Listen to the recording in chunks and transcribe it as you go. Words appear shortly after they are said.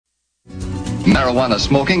Marijuana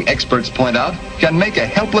smoking, experts point out, can make a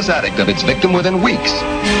helpless addict of its victim within weeks,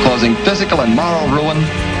 causing physical and moral ruin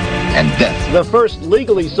and death. The first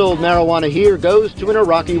legally sold marijuana here goes to an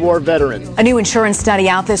Iraqi war veteran. A new insurance study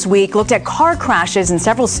out this week looked at car crashes in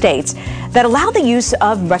several states that allow the use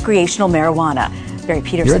of recreational marijuana. Barry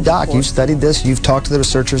Peterson. You're a doc. You've studied this. You've talked to the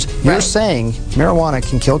researchers. You're saying marijuana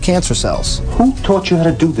can kill cancer cells. Who taught you how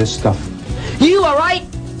to do this stuff? You, all right?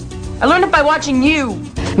 I learned it by watching you.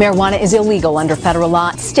 Marijuana is illegal under federal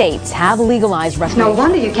law. States have legalized recreational. No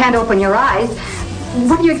wonder you can't open your eyes.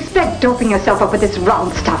 What do you expect, doping yourself up with this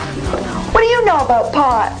round stuff? What do you know about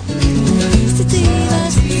pot?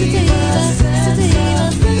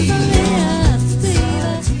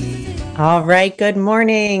 All right, good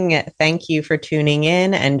morning. Thank you for tuning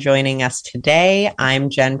in and joining us today. I'm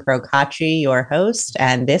Jenn Procacci, your host,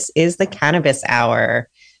 and this is the Cannabis Hour.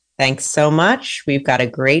 Thanks so much. We've got a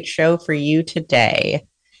great show for you today.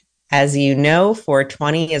 As you know,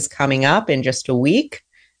 420 is coming up in just a week.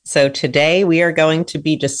 So today we are going to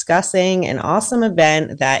be discussing an awesome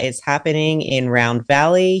event that is happening in Round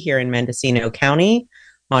Valley here in Mendocino County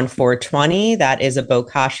on 420. That is a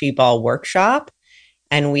Bokashi ball workshop.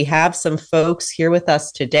 And we have some folks here with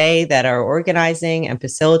us today that are organizing and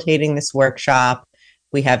facilitating this workshop.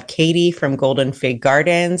 We have Katie from Golden Fig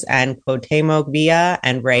Gardens and Cuauhtemoc Villa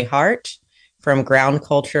and Ray Hart from Ground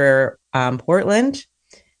Culture Portland.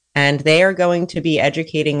 And they are going to be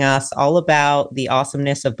educating us all about the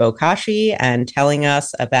awesomeness of Bokashi and telling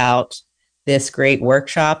us about this great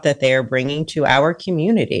workshop that they are bringing to our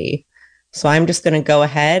community. So I'm just going to go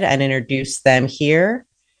ahead and introduce them here.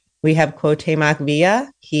 We have Cuauhtemoc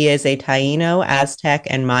Villa. He is a Taino, Aztec,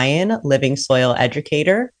 and Mayan living soil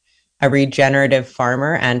educator, a regenerative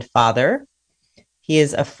farmer and father. He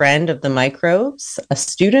is a friend of the microbes, a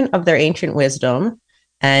student of their ancient wisdom,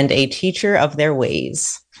 and a teacher of their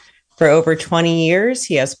ways. For over 20 years,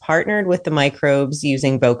 he has partnered with the microbes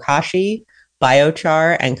using Bokashi,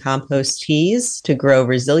 biochar, and compost teas to grow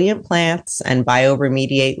resilient plants and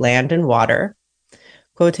bioremediate land and water.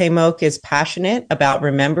 Cuauhtemoc is passionate about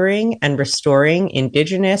remembering and restoring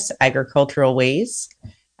indigenous agricultural ways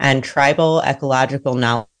and tribal ecological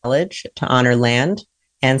knowledge to honor land,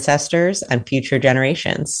 ancestors, and future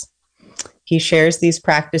generations. He shares these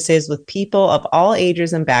practices with people of all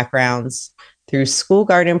ages and backgrounds through school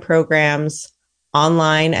garden programs,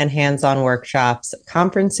 online and hands-on workshops,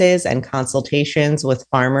 conferences, and consultations with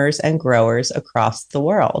farmers and growers across the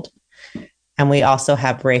world. And we also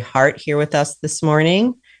have Ray Hart here with us this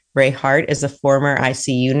morning. Ray Hart is a former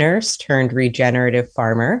ICU nurse turned regenerative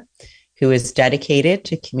farmer who is dedicated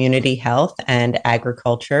to community health and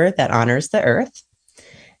agriculture that honors the earth.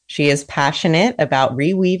 She is passionate about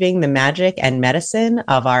reweaving the magic and medicine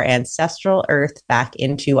of our ancestral earth back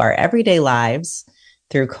into our everyday lives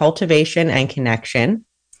through cultivation and connection.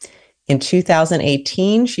 In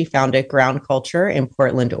 2018, she founded Ground Culture in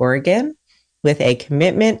Portland, Oregon, with a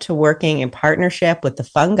commitment to working in partnership with the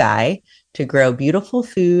fungi to grow beautiful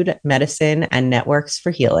food, medicine, and networks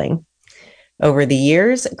for healing. Over the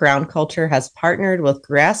years, Ground Culture has partnered with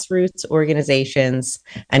grassroots organizations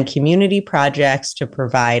and community projects to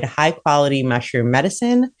provide high-quality mushroom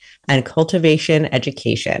medicine and cultivation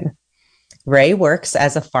education. Ray works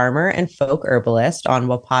as a farmer and folk herbalist on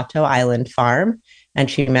Wapato Island Farm,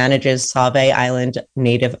 and she manages Sauve Island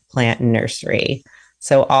Native Plant Nursery.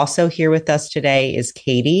 So also here with us today is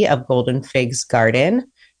Katie of Golden Figs Garden,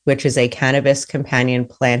 which is a cannabis companion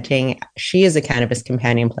planting. She is a cannabis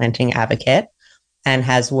companion planting advocate and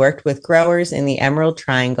has worked with growers in the Emerald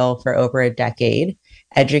Triangle for over a decade,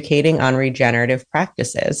 educating on regenerative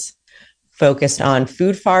practices. Focused on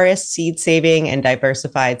food forests, seed saving, and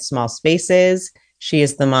diversified small spaces, she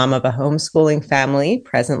is the mom of a homeschooling family,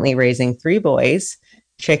 presently raising 3 boys,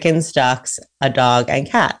 chickens, ducks, a dog, and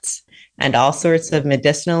cats, and all sorts of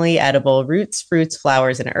medicinally edible roots, fruits,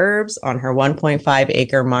 flowers, and herbs on her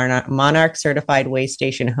 1.5-acre Monarch certified way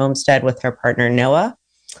station homestead with her partner Noah.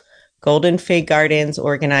 Golden Fig Gardens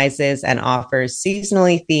organizes and offers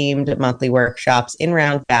seasonally themed monthly workshops in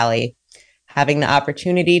Round Valley, having the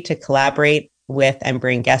opportunity to collaborate with and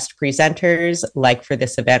bring guest presenters, like for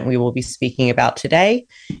this event we will be speaking about today,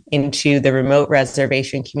 into the remote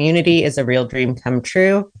reservation community is a real dream come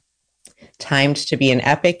true, timed to be an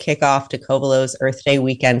epic kickoff to Covolo's Earth Day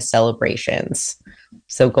weekend celebrations.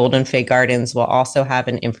 So Golden Fig Gardens will also have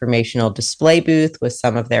an informational display booth with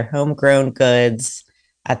some of their homegrown goods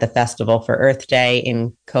at the Festival for Earth Day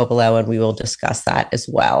in Covolo, and we will discuss that as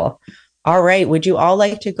well. All right, would you all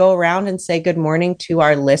like to go around and say good morning to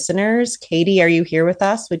our listeners? Katie, are you here with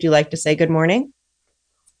us? Would you like to say good morning?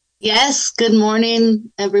 Yes, good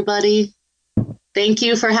morning, everybody. Thank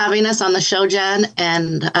you for having us on the show, Jen.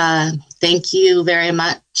 And thank you very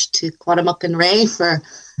much to Cuauhtemoc and Ray for,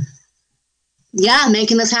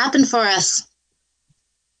 making this happen for us.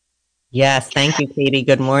 Yes, thank you, Katie.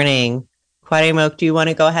 Good morning. Cuauhtemoc, do you want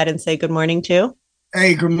to go ahead and say good morning too?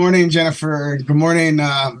 Hey, good morning, Jennifer. Good morning,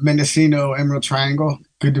 Mendocino Emerald Triangle.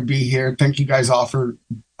 Good to be here. Thank you guys all for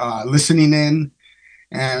listening in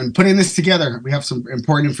and putting this together. We have some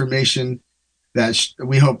important information that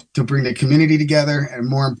we hope to bring the community together and,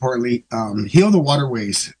 more importantly, heal the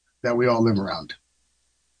waterways that we all live around.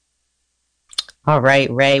 All right,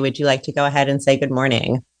 Ray, would you like to go ahead and say good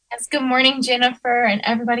morning? Yes, good morning, Jennifer, and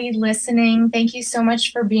everybody listening. Thank you so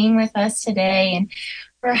much for being with us today and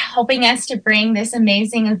for helping us to bring this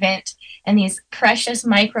amazing event and these precious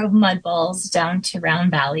microbe mud balls down to Round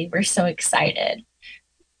Valley. We're so excited.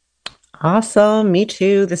 Awesome. Me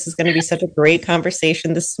too. This is going to be such a great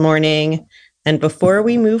conversation this morning. And before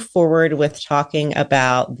we move forward with talking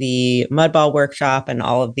about the mud ball workshop and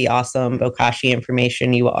all of the awesome Bokashi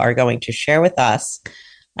information you are going to share with us,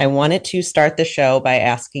 I wanted to start the show by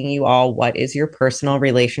asking you all, what is your personal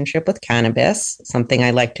relationship with cannabis? Something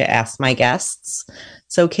I like to ask my guests.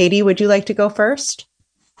 So Katie, would you like to go first?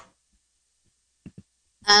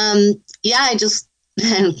 I just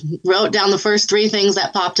wrote down the first three things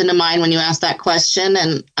that popped into mind when you asked that question,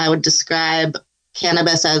 and I would describe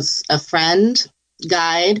cannabis as a friend,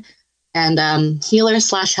 guide, and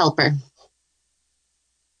healer/helper.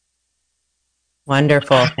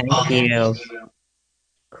 Wonderful. Thank you.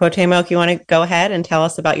 Cuauhtemoc, you want to go ahead and tell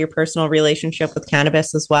us about your personal relationship with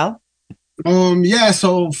cannabis as well?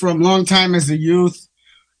 So from long time as a youth,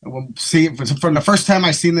 from the first time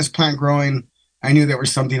I seen this plant growing, I knew there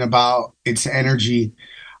was something about its energy.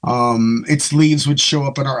 Its leaves would show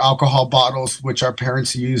up in our alcohol bottles, which our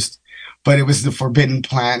parents used, but it was the forbidden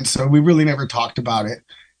plant, so we really never talked about it.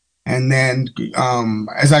 And then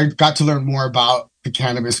as I got to learn more about the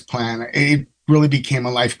cannabis plant, it really became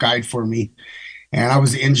a life guide for me. And I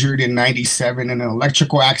was injured in '97 in an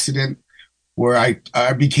electrical accident where I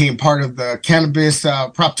became part of the cannabis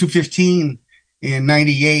Prop 215 in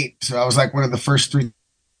 '98. So I was like one of the first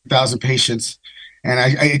 3,000 patients. And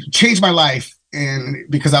I changed my life,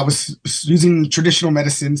 and because I was using traditional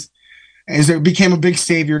medicines, as it became a big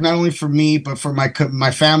savior, not only for me, but for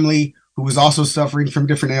my family, who was also suffering from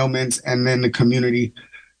different ailments, and then the community.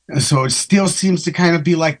 And so it still seems to kind of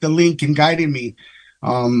be like the link in guiding me.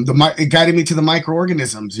 It guided me to the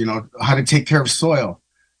microorganisms, how to take care of soil.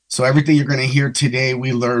 So everything you're going to hear today,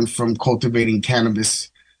 we learned from cultivating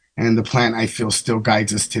cannabis, and the plant, I feel, still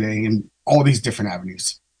guides us today in all these different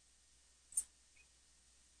avenues.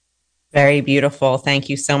 Very beautiful. Thank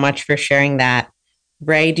you so much for sharing that.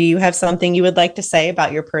 Ray, do you have something you would like to say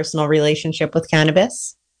about your personal relationship with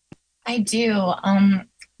cannabis? I do.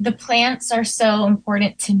 The plants are so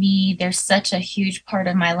important to me. They're such a huge part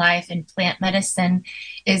of my life, and plant medicine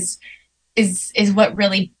is what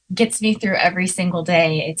really gets me through every single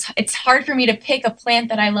day. It's hard for me to pick a plant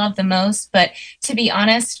that I love the most, but to be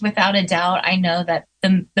honest, without a doubt, I know that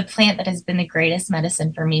the plant that has been the greatest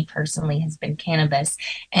medicine for me personally has been cannabis,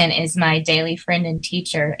 and is my daily friend and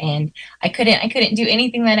teacher. And I couldn't do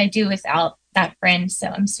anything that I do without that friend. So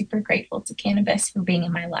I'm super grateful to cannabis for being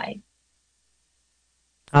in my life.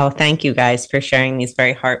 Oh, thank you guys for sharing these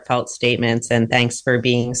very heartfelt statements, and thanks for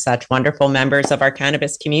being such wonderful members of our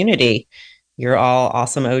cannabis community. You're all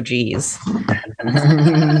awesome OGs.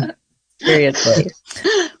 Seriously.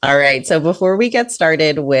 All right. So before we get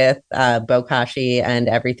started with Bokashi and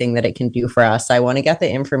everything that it can do for us, I want to get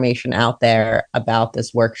the information out there about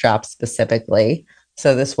this workshop specifically.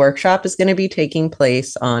 So this workshop is going to be taking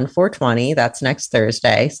place on 4/20. That's next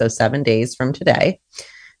Thursday. So 7 days from today.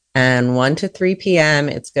 And 1 to 3 p.m.,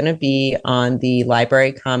 it's going to be on the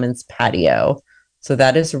Library Commons patio. So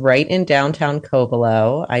that is right in downtown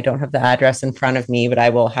Covelo. I don't have the address in front of me, but I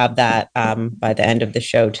will have that by the end of the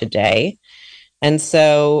show today. And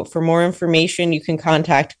so for more information, you can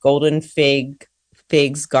contact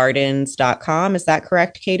goldenfigsgardens.com. Is that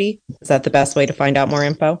correct, Katie? Is that the best way to find out more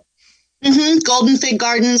info?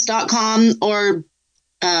 Goldenfigsgardens.com or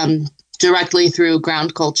directly through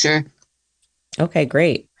Ground Culture. Okay,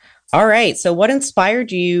 great. All right. So what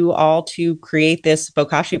inspired you all to create this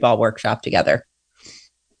Bokashi ball workshop together?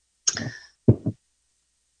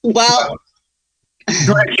 Well,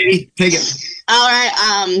 go ahead, Katie. Take it. All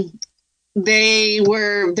right. They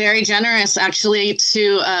were very generous, actually,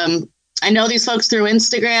 to, I know these folks through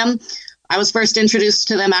Instagram. I was first introduced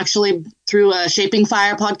to them actually through a Shaping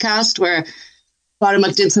Fire podcast where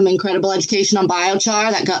Cuauhtemoc did some incredible education on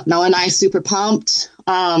biochar that got Mel and I super pumped.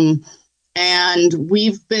 And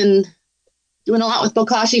we've been doing a lot with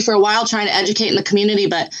Bokashi for a while, trying to educate in the community,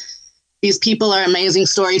 but these people are amazing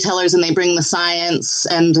storytellers, and they bring the science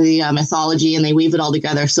and the mythology, and they weave it all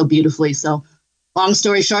together so beautifully. So long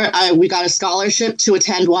story short, we got a scholarship to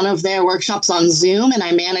attend one of their workshops on Zoom, and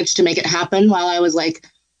I managed to make it happen while I was like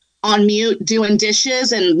on mute doing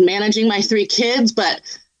dishes and managing my 3 kids. But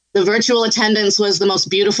the virtual attendance was the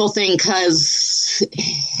most beautiful thing, because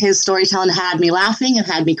his storytelling had me laughing and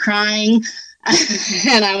had me crying.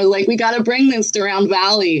 And I was like, we got to bring this to Round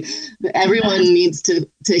Valley. Everyone needs to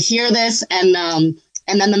hear this. And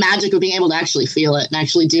then the magic of being able to actually feel it and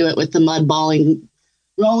actually do it with the mud balling,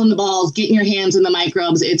 rolling the balls, getting your hands in the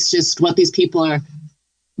microbes. It's just what these people are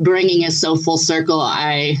bringing is so full circle.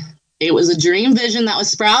 It was a dream vision that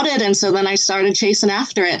was sprouted. And so then I started chasing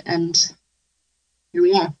after it, and here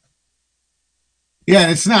we are.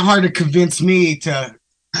 Yeah, it's not hard to convince me to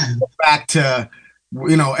go back to,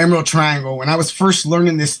 Emerald Triangle. When I was first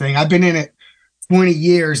learning this thing, I've been in it 20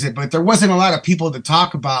 years, but there wasn't a lot of people to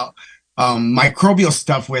talk about microbial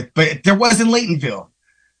stuff with, but there was in Laytonville.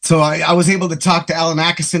 So I was able to talk to Alan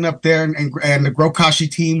Atkinson up there and the Bokashi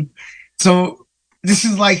team. So this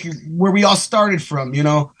is like where we all started from,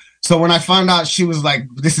 So when I found out she was like,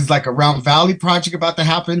 this is like a Round Valley project about to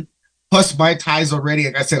happen, plus my ties already,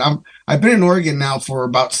 like I said, I've been in Oregon now for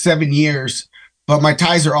about 7 years, but my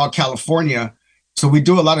ties are all California. So we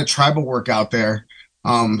do a lot of tribal work out there.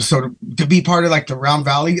 So to be part of like the Round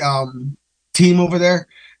Valley team over there,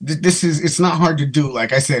 it's not hard to do.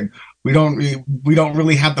 Like I said, we don't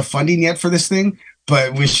really have the funding yet for this thing,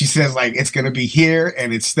 but when she says like it's going to be here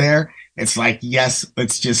and it's there, it's like, yes,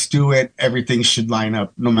 let's just do it. Everything should line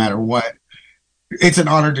up no matter what. It's an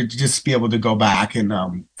honor to just be able to go back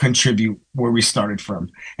and contribute where we started from.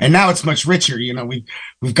 And now it's much richer.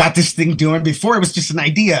 We've got this thing doing. Before it was just an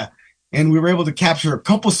idea, and we were able to capture a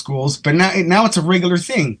couple schools, but now it's a regular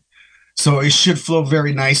thing. So it should flow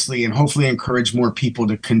very nicely and hopefully encourage more people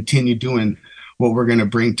to continue doing what we're going to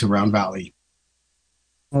bring to Round Valley.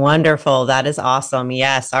 Wonderful. That is awesome.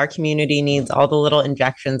 Yes, our community needs all the little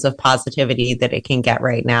injections of positivity that it can get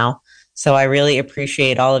right now. So I really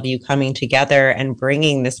appreciate all of you coming together and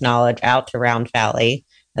bringing this knowledge out to Round Valley,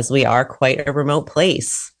 as we are quite a remote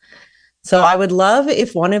place. So I would love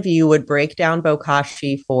if one of you would break down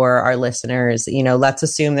Bokashi for our listeners. Let's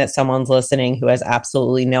assume that someone's listening who has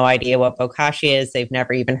absolutely no idea what Bokashi is. They've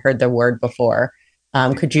never even heard the word before.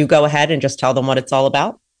 Could you go ahead and just tell them what it's all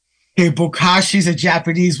about? Okay, Bokashi is a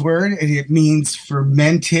Japanese word, and it means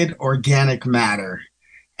fermented organic matter.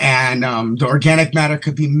 And the organic matter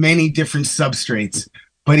could be many different substrates.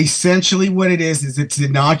 But essentially what it is it's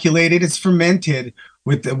inoculated, it's fermented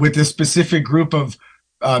with a specific group of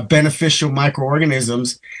beneficial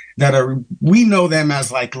microorganisms we know them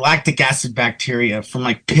as like lactic acid bacteria from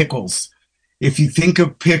like pickles. If you think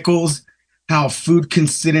of pickles, how food can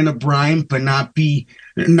sit in a brine but not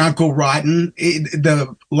go rotten,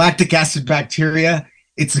 the lactic acid bacteria,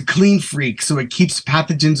 it's a clean freak, so it keeps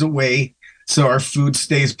pathogens away, so our food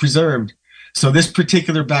stays preserved. So this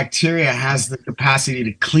particular bacteria has the capacity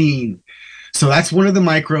to clean. So that's one of the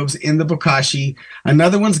microbes in the Bokashi.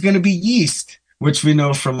 Another one's going to be yeast, which we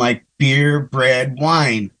know from like beer, bread,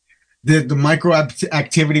 wine. The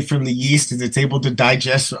microactivity from the yeast is it's able to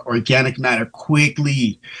digest organic matter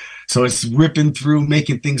quickly. So it's ripping through,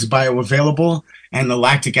 making things bioavailable, and the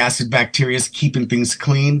lactic acid bacteria is keeping things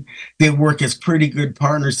clean. They work as pretty good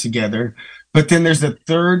partners together. But then there's a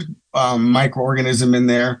third microorganism in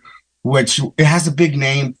there, which it has a big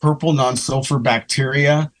name, purple non-sulfur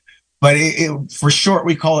bacteria. But for short,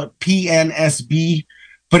 we call it PNSB.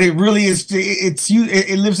 But it really is,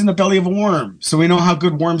 it lives in the belly of a worm. So we know how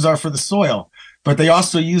good worms are for the soil. But they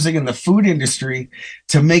also use it in the food industry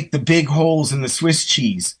to make the big holes in the Swiss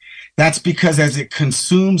cheese. That's because as it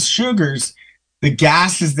consumes sugars, the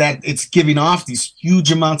gases that it's giving off, these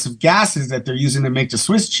huge amounts of gases that they're using to make the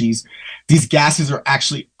Swiss cheese, these gases are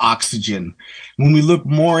actually oxygen. When we look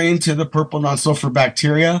more into the purple non-sulfur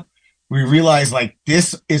bacteria, we realize like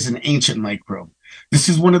this is an ancient microbe. This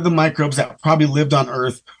is one of the microbes that probably lived on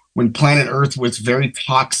Earth when planet Earth was very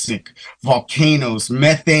toxic, volcanoes,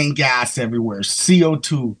 methane gas everywhere,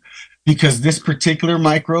 CO2, because this particular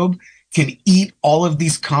microbe can eat all of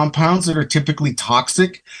these compounds that are typically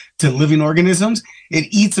toxic to living organisms. It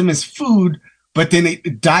eats them as food, but then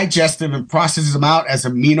it digests them and processes them out as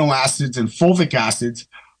amino acids and fulvic acids,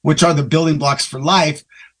 which are the building blocks for life,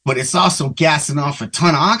 but it's also gassing off a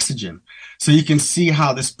ton of oxygen. So you can see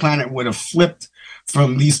how this planet would have flipped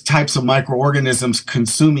from these types of microorganisms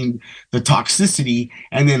consuming the toxicity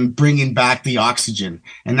and then bringing back the oxygen.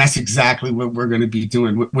 And that's exactly what we're going to be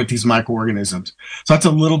doing with these microorganisms. So that's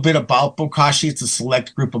a little bit about Bokashi. It's a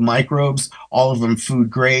select group of microbes, all of them food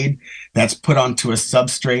grade, that's put onto a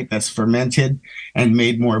substrate that's fermented and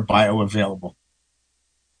made more bioavailable.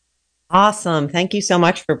 Awesome. Thank you so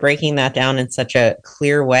much for breaking that down in such a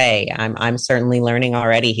clear way. I'm certainly learning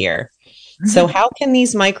already here. So how can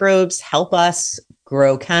these microbes help us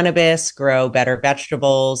grow cannabis, grow better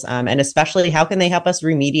vegetables, and especially how can they help us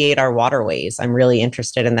remediate our waterways? I'm really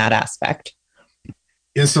interested in that aspect.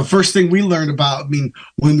 Yeah, so first thing we learned about,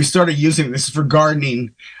 when we started using it, this is for gardening,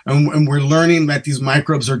 and we're learning that these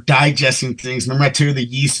microbes are digesting things. Remember I tell you the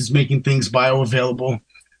yeast is making things bioavailable.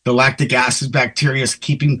 The lactic acid bacteria is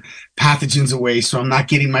keeping pathogens away, so I'm not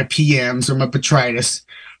getting my PMs or my botrytis.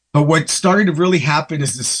 But what started to really happen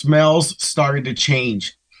is the smells started to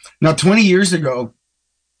change. Now, 20 years ago,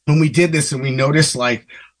 when we did this and we noticed like,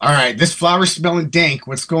 all right, this flower's smelling dank,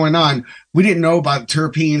 what's going on? We didn't know about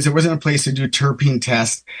terpenes. There wasn't a place to do terpene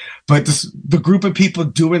tests. But the group of people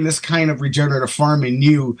doing this kind of regenerative farming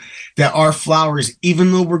knew that our flowers,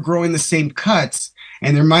 even though we're growing the same cuts,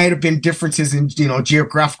 and there might have been differences in,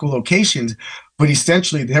 geographical locations, but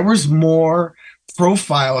essentially there was more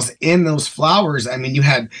profiles in those flowers. I mean, you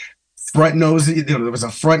had front nose, there was a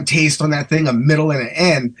front taste on that thing, a middle and an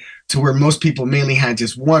end, to where most people mainly had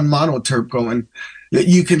just one monoterp going.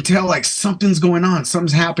 You can tell like something's going on,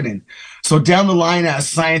 something's happening. So down the line, as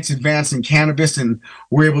science advanced in cannabis and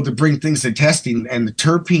we're able to bring things to testing and the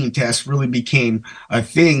terpene test really became a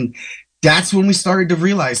thing, that's when we started to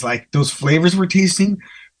realize like those flavors we're tasting,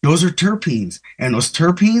 those are terpenes, and those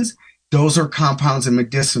terpenes, those are compounds and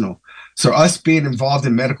medicinal. So us being involved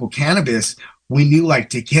in medical cannabis, we knew like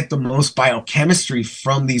to get the most biochemistry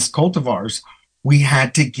from these cultivars, we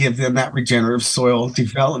had to give them that regenerative soil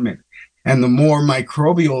development. And the more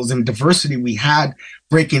microbials and diversity we had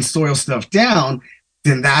breaking soil stuff down,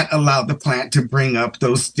 then that allowed the plant to bring up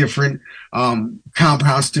those different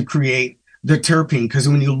compounds to create the terpene. Because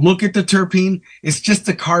when you look at the terpene, it's just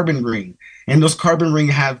a carbon ring. And those carbon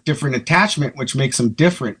rings have different attachment, which makes them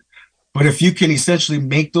different. But if you can essentially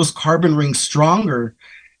make those carbon rings stronger,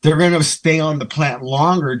 they're going to stay on the plant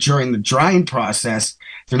longer during the drying process.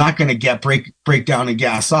 They're not going to get break down and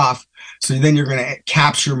gas off. So then you're going to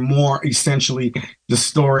capture more, essentially, the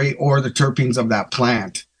story or the terpenes of that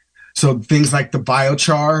plant. So things like the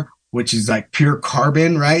biochar, which is like pure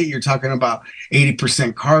carbon, right? You're talking about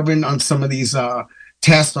 80% carbon on some of these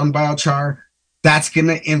tests on biochar. That's going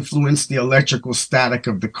to influence the electrical static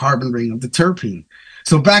of the carbon ring of the terpene.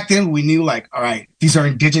 So back then we knew like, all right, these are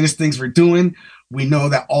indigenous things we're doing. We know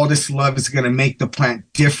that all this love is going to make the plant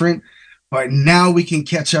different. But now we can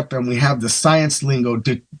catch up and we have the science lingo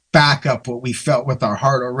to back up what we felt with our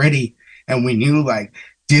heart already. And we knew like,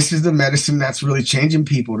 this is the medicine that's really changing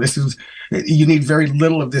people. You need very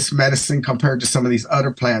little of this medicine compared to some of these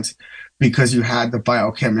other plants because you had the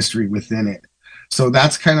biochemistry within it. So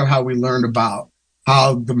that's kind of how we learned about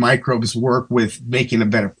how the microbes work with making a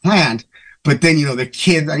better plant. But then, the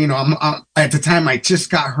kid, I'm at the time I just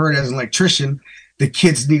got hired as an electrician. The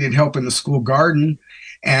kids needed help in the school garden,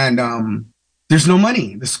 and there's no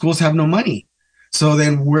money. The schools have no money. So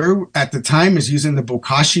then we're at the time is using the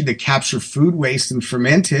Bokashi to capture food waste and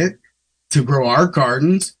ferment it to grow our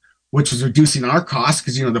gardens, which was reducing our costs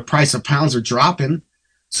because, the price of pounds are dropping.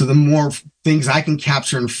 So the more things I can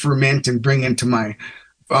capture and ferment and bring into my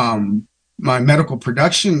my medical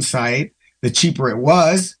production site, the cheaper it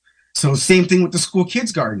was. So same thing with the school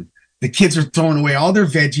kids garden. The kids are throwing away all their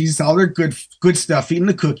veggies, all their good stuff, eating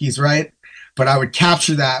the cookies, right? But I would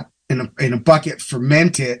capture that in a bucket,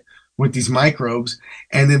 ferment it with these microbes,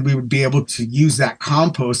 and then we would be able to use that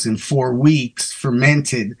compost in 4 weeks,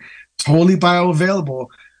 fermented, totally bioavailable,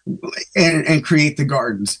 and create the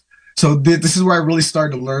gardens. So this is where I really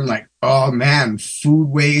started to learn, like, oh man, food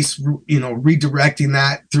waste, redirecting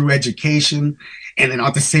that through education, and then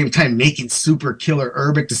at the same time making super killer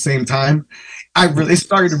herb at the same time. It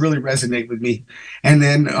started to really resonate with me. And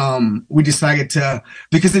then we decided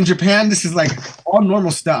because in Japan, this is like all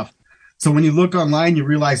normal stuff. So when you look online, you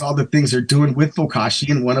realize all the things they're doing with Bokashi,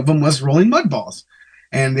 and one of them was rolling mud balls.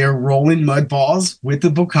 And they're rolling mud balls with the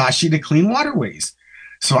Bokashi to clean waterways.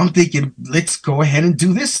 So I'm thinking, let's go ahead and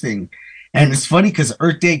do this thing. And it's funny because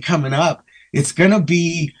Earth Day coming up, it's going to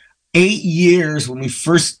be 8 years when we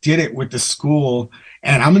first did it with the school.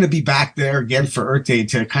 And I'm going to be back there again for Earth Day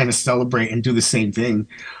to kind of celebrate and do the same thing.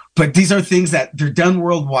 But these are things that they're done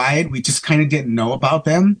worldwide. We just kind of didn't know about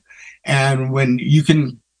them. And when you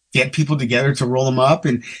can get people together to roll them up.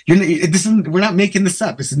 And we're not making this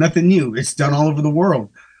up. This is nothing new. It's done all over the world.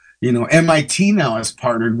 MIT now has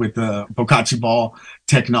partnered with the Bokashi ball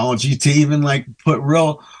technology to even like put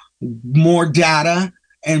more data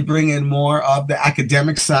and bring in more of the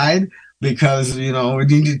academic side, because, we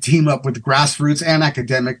need to team up with grassroots and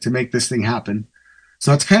academic to make this thing happen.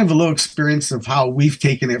 So it's kind of a little experience of how we've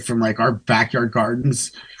taken it from like our backyard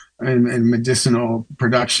gardens and medicinal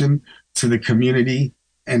production to the community.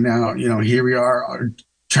 And now, here we are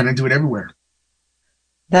trying to do it everywhere.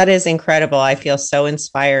 That is incredible. I feel so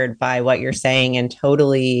inspired by what you're saying and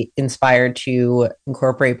totally inspired to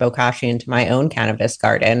incorporate Bokashi into my own cannabis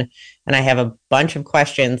garden. And I have a bunch of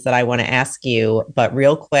questions that I want to ask you. But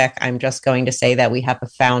real quick, I'm just going to say that we have a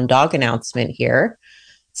found dog announcement here.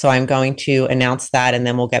 So I'm going to announce that, and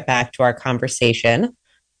then we'll get back to our conversation.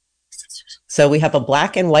 So we have a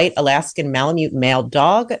black and white Alaskan Malamute male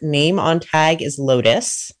dog. Name on tag is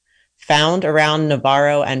Lotus. Found around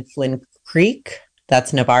Navarro and Flynn Creek.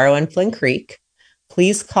 That's Navarro and Flynn Creek.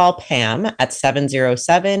 Please call Pam at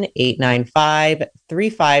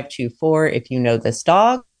 707-895-3524 if you know this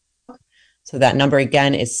dog. So that number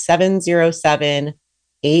again is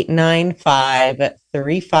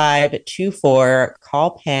 707-895-3524.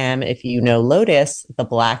 Call Pam if you know Lotus, the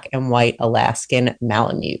black and white Alaskan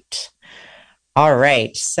Malamute. All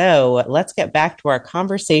right, so let's get back to our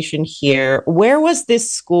conversation here. Where was this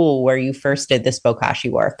school where you first did this Bokashi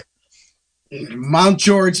work? Mount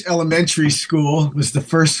George Elementary School was the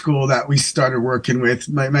first school that we started working with.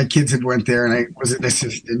 My kids had went there, and I was an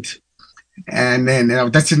assistant. And then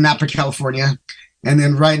that's in Napa, California. And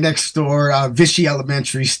then right next door, Vichy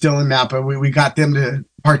Elementary, still in Napa. We got them to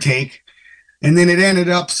partake. And then it ended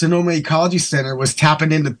up Sonoma Ecology Center was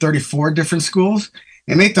tapping into 34 different schools.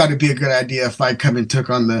 And they thought it'd be a good idea if I come and took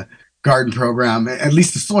on the garden program, at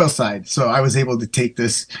least the soil side. So I was able to take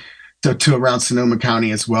this to around Sonoma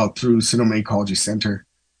County as well through Sonoma Ecology Center.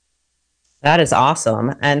 That is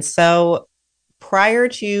awesome. And so prior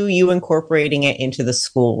to you incorporating it into the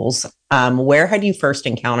schools, where had you first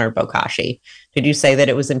encountered Bokashi? Did you say that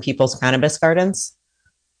it was in people's cannabis gardens?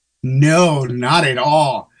 No, not at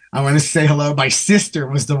all. I want to say hello. My sister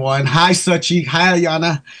was the one. Hi, Sochi. Hi,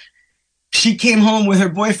 Ayana. She came home with her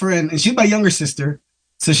boyfriend, and she's my younger sister.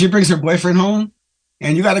 So she brings her boyfriend home,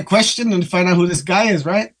 and you got a question and find out who this guy is,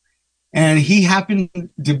 right? And he happened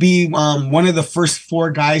to be one of the first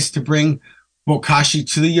 4 guys to bring Bokashi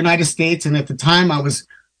to the United States. And at the time I was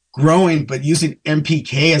growing, but using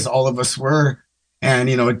MPK as all of us were, and,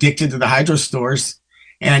 addicted to the hydro stores.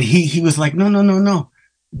 And he was like, no.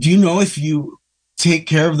 Do you know if you take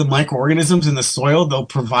care of the microorganisms in the soil, they'll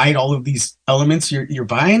provide all of these elements you're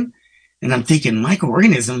buying? And I'm thinking,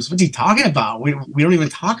 microorganisms, what's he talking about? We don't even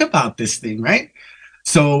talk about this thing, right?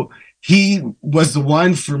 So he was the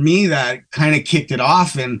one for me that kind of kicked it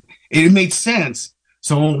off, and it made sense.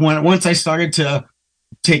 So once I started to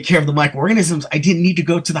take care of the microorganisms, I didn't need to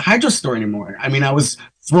go to the hydro store anymore. I mean, I was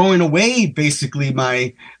throwing away basically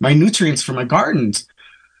my nutrients for my gardens.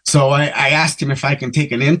 So I asked him if I can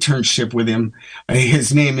take an internship with him.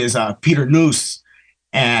 His name is Peter Noose,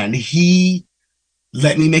 and he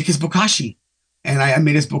let me make his Bokashi, and I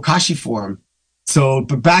made his Bokashi for him. So,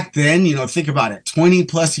 but back then, think about it, 20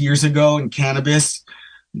 plus years ago in cannabis,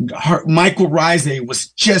 mycorrhizae was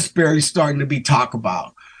just barely starting to be talked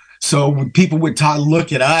about. So when people would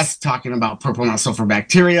look at us talking about purple non-sulfur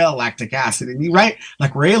bacteria, lactic acid, and right,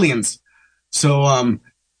 like we're aliens. So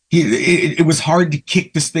it was hard to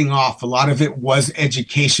kick this thing off. A lot of it was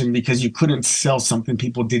education because you couldn't sell something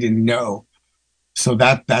people didn't know. So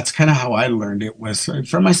that's kind of how I learned it, was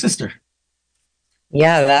from my sister.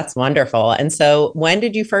 Yeah, that's wonderful. And so when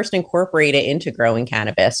did you first incorporate it into growing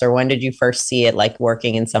cannabis, or when did you first see it like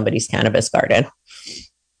working in somebody's cannabis garden?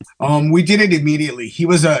 We did it immediately.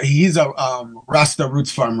 He's a Rasta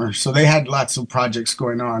roots farmer. So they had lots of projects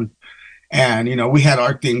going on, and, we had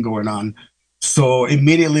our thing going on. So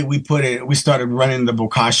immediately we started running the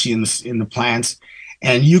Bokashi in the plants,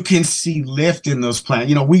 and you can see lift in those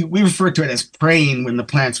plants. We refer to it as praying when the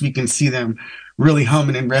plants, we can see them really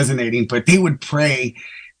humming and resonating, but they would pray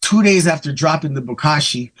 2 days after dropping the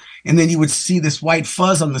Bokashi, and then you would see this white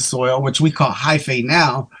fuzz on the soil, which we call hyphae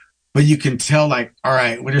now, but you can tell like, all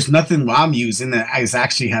right, well, there's nothing I'm using that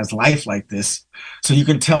actually has life like this. So you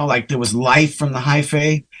can tell like there was life from the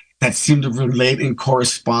hyphae that seemed to relate and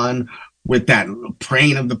correspond with that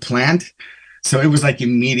praying of the plant. So it was like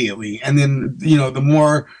immediately. And then, the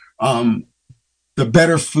more, the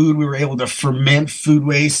better food, we were able to ferment food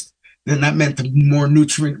waste. Then that meant the more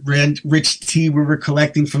nutrient-rich tea we were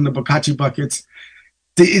collecting from the Bokashi buckets.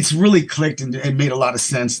 It's really clicked and made a lot of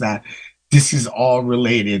sense that this is all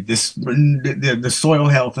related. The soil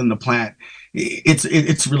health and the plant,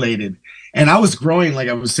 it's related. And I was growing, like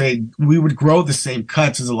I was saying, we would grow the same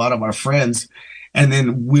cuts as a lot of our friends. And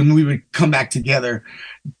then when we would come back together,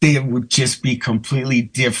 they would just be completely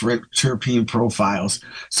different terpene profiles.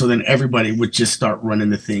 So then everybody would just start running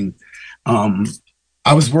the thing.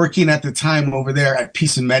 I was working at the time over there at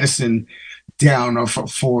Peace and Medicine down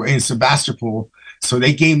for in Sebastopol. So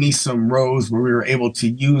they gave me some rows where we were able to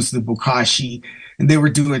use the Bokashi, and they were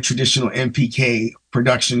doing traditional NPK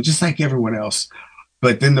production, just like everyone else.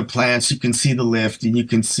 But then the plants, you can see the lift, and you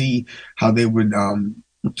can see how they would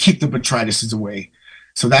keep the botrytis away.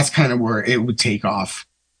 So that's kind of where it would take off.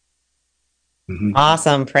 Mm-hmm.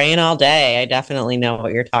 Awesome. Praying all day. I definitely know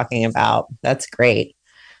what you're talking about. That's great.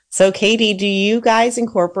 So Katie, do you guys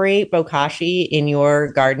incorporate Bokashi in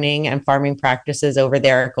your gardening and farming practices over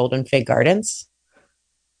there at Golden Fig Gardens?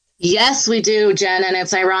 Yes, we do, Jen. And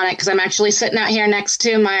it's ironic because I'm actually sitting out here next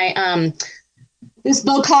to my this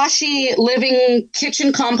Bokashi living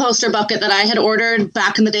kitchen composter bucket that I had ordered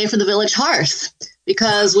back in the day for the village hearth,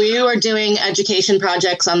 because we were doing education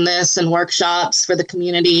projects on this and workshops for the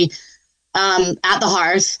community at the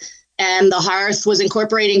hearth. And the hearth was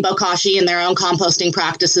incorporating Bokashi in their own composting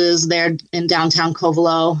practices there in downtown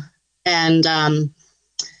Covelo. And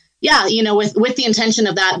yeah, you know, with the intention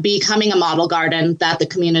of that becoming a model garden that the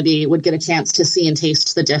community would get a chance to see and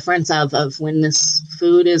taste the difference of when this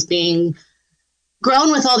food is being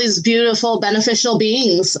grown with all these beautiful beneficial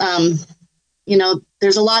beings. You know,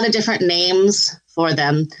 there's a lot of different names for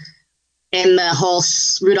them. In the whole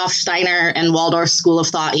Rudolf Steiner and Waldorf school of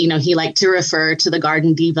thought, you know, he liked to refer to the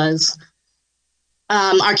garden divas.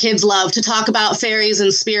 Our kids love to talk about fairies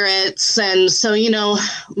and spirits. And so, you know,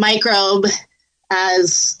 microbe,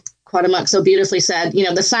 as Cuauhtemoc so beautifully said, you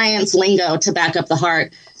know, the science lingo to back up the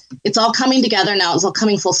heart, it's all coming together now. It's all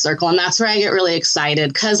coming full circle. And that's where I get really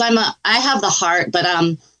excited, because I have the heart, but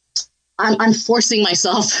I'm forcing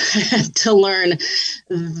myself to learn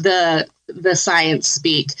the science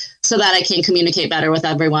speak so that I can communicate better with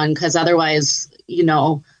everyone. Because otherwise, you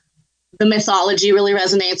know, the mythology really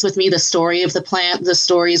resonates with me, the story of the plant, the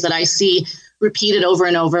stories that I see repeated over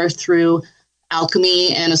and over through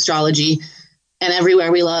alchemy and astrology and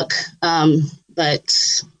everywhere we look.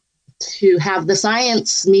 But to have the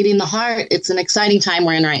science meeting the heart, it's an exciting time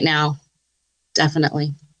we're in right now.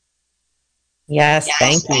 Definitely. Yes,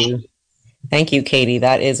 thank you. Thank you, Katie.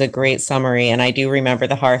 That is a great summary. And I do remember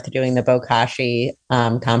the hearth doing the Bokashi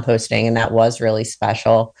composting, and that was really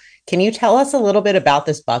special. Can you tell us a little bit about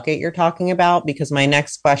this bucket you're talking about? Because my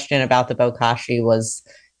next question about the Bokashi was,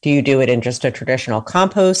 do you do it in just a traditional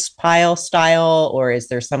compost pile style, or is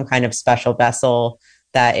there some kind of special vessel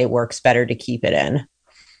that it works better to keep it in?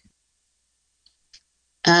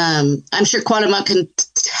 I'm sure Cuauhtemoc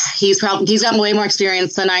he's got way more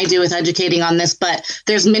experience than I do with educating on this, but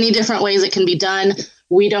there's many different ways it can be done.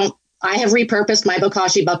 I have repurposed my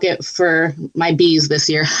Bokashi bucket for my bees this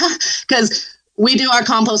year because we do our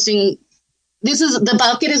composting. The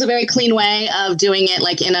bucket is a very clean way of doing it,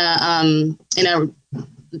 like in a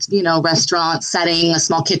you know, restaurant setting, a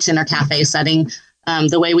small kitchen or cafe setting.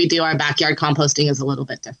 The way we do our backyard composting is a little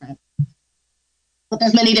bit different. But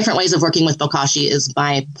there's many different ways of working with Bokashi is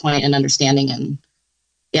my point and understanding. And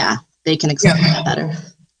yeah, they can explain that better.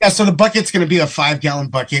 Yeah, so the bucket's going to be a 5-gallon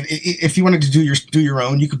bucket. If you wanted to do your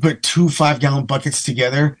own, you could put 2 5-gallon buckets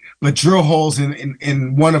together, but drill holes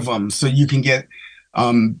in one of them so you can get,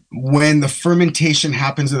 when the fermentation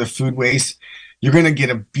happens of the food waste, you're going to get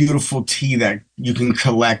a beautiful tea that you can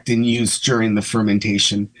collect and use during the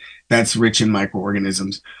fermentation that's rich in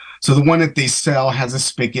microorganisms. So the one that they sell has a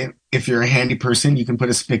spigot. If you're a handy person, you can put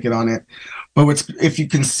a spigot on it. But if you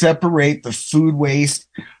can separate the food waste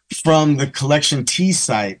from the collection tea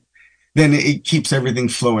site, then it keeps everything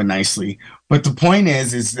flowing nicely. But the point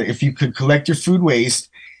is that if you could collect your food waste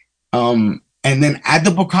and then add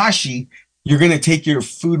the Bokashi, you're going to take your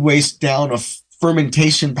food waste down a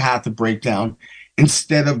fermentation path of breakdown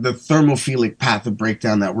instead of the thermophilic path of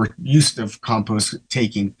breakdown that we're used to compost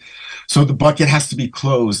taking. So the bucket has to be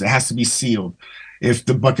closed. It has to be sealed. If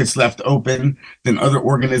the bucket's left open, then other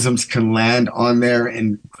organisms can land on there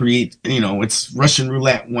and create, you know, it's Russian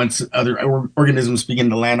roulette once other organisms begin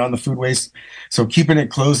to land on the food waste. So keeping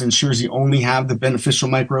it closed ensures you only have the beneficial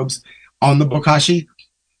microbes on the Bokashi.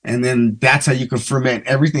 And then that's how you can ferment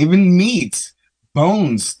everything, even meats,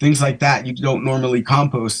 bones, things like that you don't normally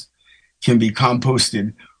compost can be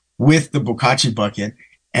composted with the Bokashi bucket.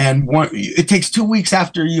 And it takes 2 weeks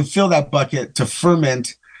after you fill that bucket to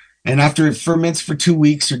ferment. And after it ferments for 2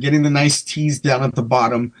 weeks, you're getting the nice teas down at the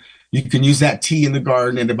bottom. You can use that tea in the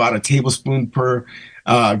garden at about a tablespoon per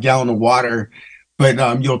gallon of water.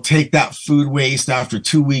 But you'll take that food waste after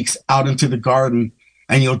 2 weeks out into the garden,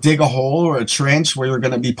 and you'll dig a hole or a trench where you're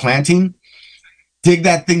going to be planting. Dig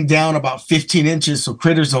that thing down about 15 inches so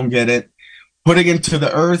critters don't get it. Put it into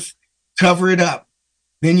the earth, cover it up.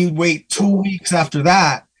 Then you wait 2 weeks after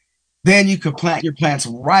that. Then you could plant your plants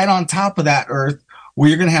right on top of that earth, where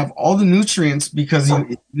you're going to have all the nutrients, because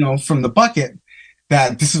you know from the bucket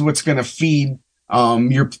that this is what's going to feed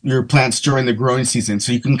your plants during the growing season.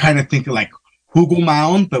 So you can kind of think of like hugel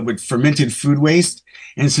mound, but with fermented food waste.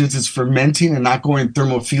 And since it's fermenting and not going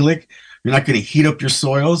thermophilic, you're not going to heat up your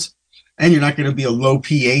soils, and you're not going to be a low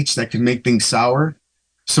pH that can make things sour.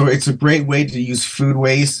 So it's a great way to use food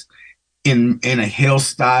waste in a hill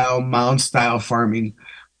style, mound style farming,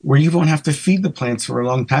 where you won't have to feed the plants for a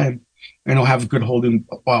long time, and it'll have good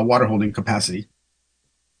water holding capacity.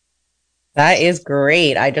 That is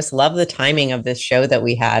great. I just love the timing of this show that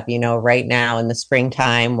we have, right now in the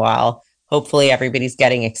springtime, while hopefully everybody's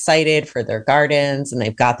getting excited for their gardens and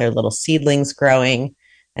they've got their little seedlings growing.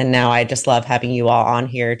 And now I just love having you all on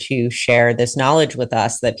here to share this knowledge with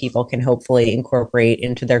us that people can hopefully incorporate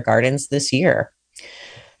into their gardens this year.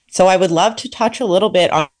 So I would love to touch a little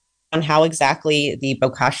bit on how exactly the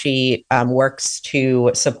Bokashi works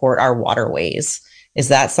to support our waterways. Is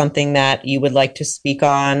that something that you would like to speak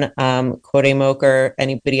on, Cuauhtemoc, or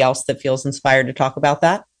anybody else that feels inspired to talk about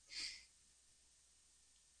that?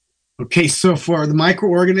 Okay, so for the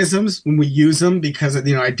microorganisms, when we use them, because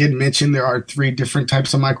I did mention there are 3 different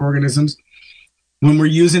types of microorganisms. When we're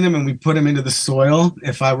using them and we put them into the soil,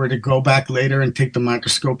 if I were to go back later and take the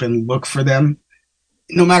microscope and look for them,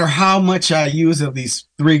 no matter how much I use of these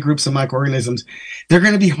 3 groups of microorganisms, they're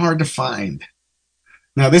going to be hard to find.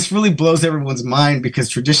 Now, this really blows everyone's mind, because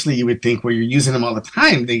traditionally you would think, well, you're using them all the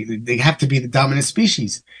time. They have to be the dominant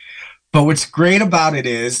species. But what's great about it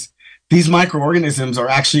is these microorganisms are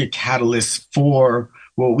actually a catalyst for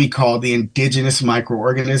what we call the indigenous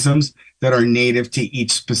microorganisms that are native to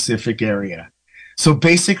each specific area. So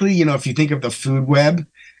basically, if you think of the food web,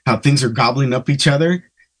 how things are gobbling up each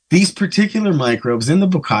other, these particular microbes in the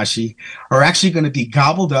Bokashi are actually going to be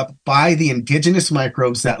gobbled up by the indigenous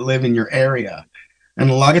microbes that live in your area. And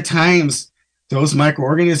a lot of times, those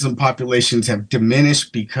microorganism populations have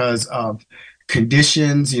diminished because of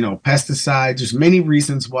conditions, pesticides. There's many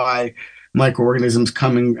reasons why microorganisms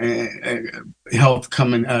health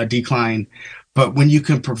come in decline. But when you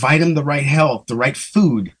can provide them the right health, the right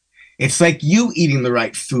food, it's like you eating the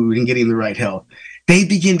right food and getting the right health. They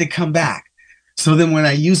begin to come back. So then when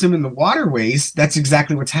I use them in the waterways, that's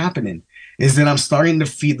exactly what's happening, is that I'm starting to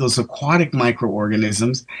feed those aquatic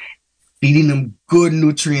microorganisms, feeding them good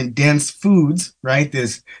nutrient dense foods, right?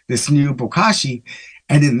 This new Bokashi,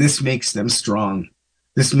 and then this makes them strong.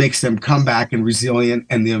 This makes them come back and resilient,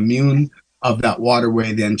 and the immune of that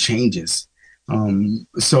waterway then changes.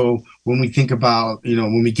 So when we think about,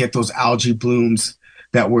 when we get those algae blooms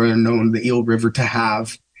that we're known the Eel River to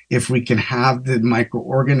have, if we can have the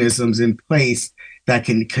microorganisms in place that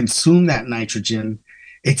can consume that nitrogen,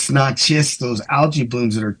 it's not just those algae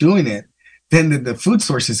blooms that are doing it. Then the food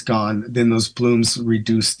source is gone, then those blooms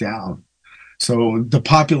reduce down. So the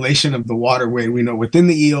population of the waterway, we know within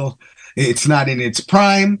the eel, it's not in its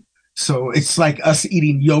prime. So it's like us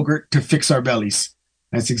eating yogurt to fix our bellies.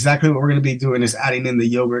 That's exactly what we're going to be doing, is adding in the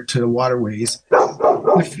yogurt to the waterways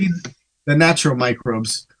to feed the natural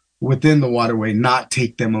microbes within the waterway, not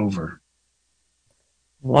take them over.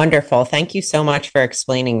 Wonderful. Thank you so much for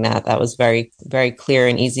explaining that. That was very, very clear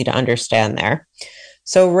and easy to understand there.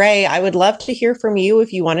 So Ray, I would love to hear from you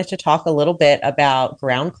if you wanted to talk a little bit about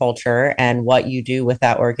ground culture and what you do with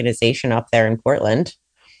that organization up there in Portland.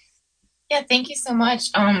 Yeah, thank you so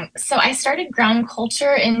much. So I started ground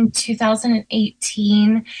culture in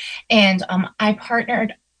 2018, and I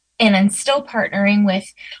partnered, and I'm still partnering with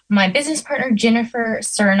my business partner, Jennifer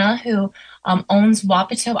Cerna, who owns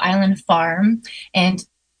Cuauhtemoc Island Farm. And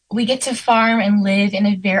we get to farm and live in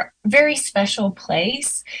a very, very special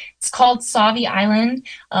place. It's called Sauvie Island.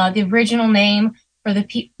 The original name for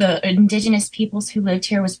the indigenous peoples who lived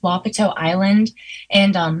here was Cuauhtemoc Island.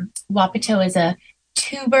 And Cuauhtemoc is a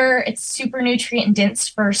tuber. It's super nutrient dense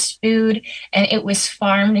first food, and it was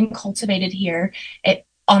farmed and cultivated here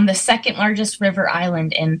on the 2nd largest river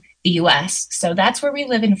island in the U.S. So that's where we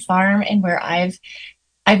live and farm, and where I've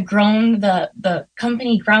grown the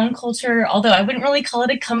company Ground Culture, although I wouldn't really call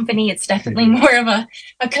it a company. It's definitely more of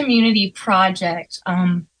a community project.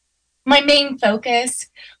 My main focus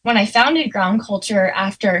when I founded Ground Culture,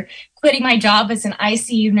 after quitting my job as an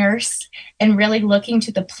ICU nurse and really looking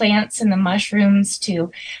to the plants and the mushrooms to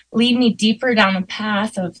lead me deeper down the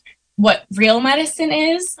path of what real medicine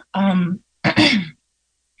is,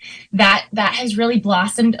 that has really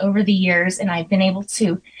blossomed over the years, and I've been able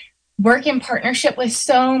to work in partnership with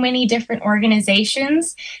so many different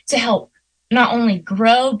organizations to help not only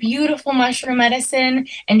grow beautiful mushroom medicine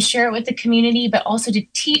and share it with the community, but also to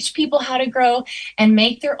teach people how to grow and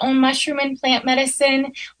make their own mushroom and plant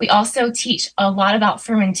medicine. We also teach a lot about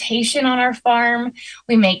fermentation on our farm.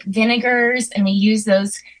 We make vinegars, and we use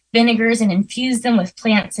those vinegars and infuse them with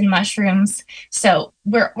plants and mushrooms. So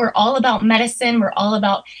we're all about medicine. We're all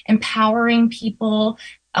about empowering people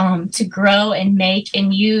to grow and make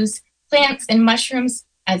and use plants and mushrooms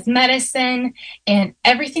as medicine, and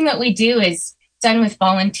everything that we do is done with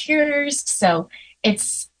volunteers. So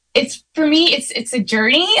it's for me, it's a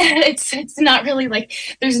journey. It's not really like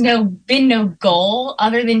there's been no goal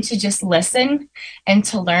other than to just listen and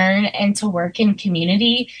to learn and to work in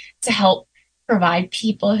community to help provide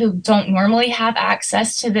people who don't normally have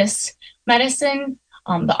access to this medicine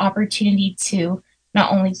the opportunity to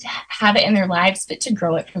not only have it in their lives, but to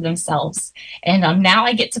grow it for themselves. And now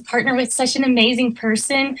I get to partner with such an amazing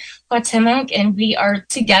person, Cuauhtemoc, and we are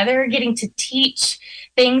together getting to teach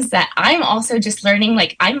things that I'm also just learning.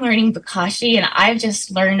 Like, I'm learning Bokashi, and I've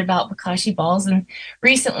just learned about Bokashi balls and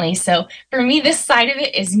recently. So for me, this side of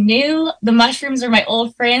it is new. The mushrooms are my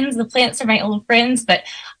old friends. The plants are my old friends, but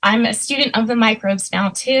I'm a student of the microbes now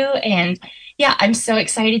too. And yeah, I'm so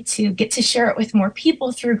excited to get to share it with more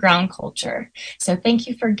people through ground culture. So thank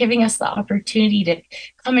you for giving us the opportunity to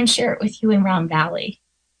come and share it with you in Round Valley.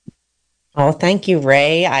 Oh, thank you,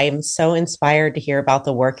 Ray. I am so inspired to hear about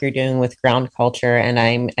the work you're doing with ground culture, and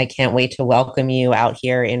I can't wait to welcome you out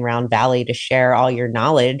here in Round Valley to share all your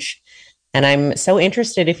knowledge. And I'm so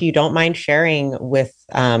interested, if you don't mind sharing with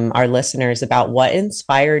our listeners, about what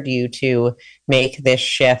inspired you to make this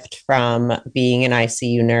shift from being an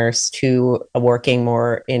ICU nurse to working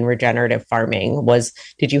more in regenerative farming.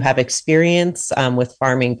 Did you have experience with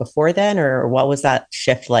farming before then, or what was that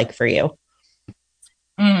shift like for you?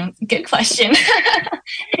 Good question.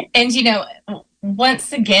 And,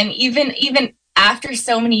 once again, even after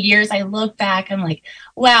so many years, I look back, I'm like,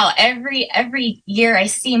 wow, every year I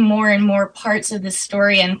see more and more parts of the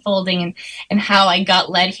story unfolding and how I got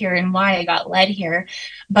led here and why I got led here.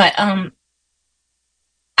 But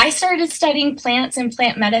I started studying plants and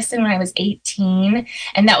plant medicine when I was 18,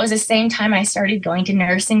 and that was the same time I started going to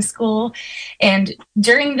nursing school. And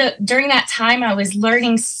during that time, I was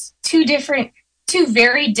learning two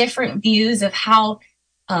very different views of how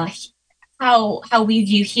we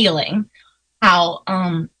view healing.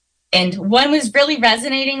 And one was really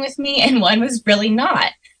resonating with me and one was really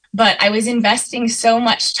not. But I was investing so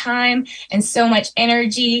much time and so much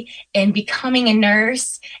energy in becoming a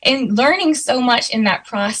nurse and learning so much in that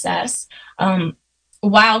process,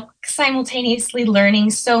 while simultaneously learning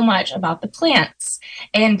so much about the plants.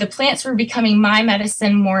 And the plants were becoming my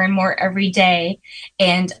medicine more and more every day.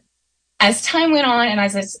 And as time went on, and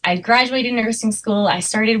as I graduated nursing school, I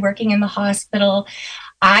started working in the hospital.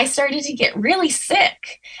 I started to get really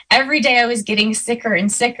sick. Every day I was getting sicker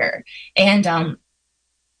and sicker. And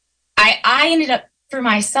I ended up, for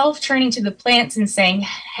myself, turning to the plants and saying,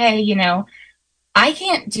 hey, I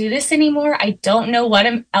can't do this anymore. I don't know what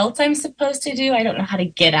else I'm supposed to do. I don't know how to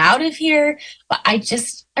get out of here, but I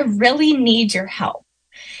really need your help.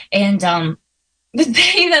 And the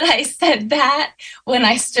day that I said that, when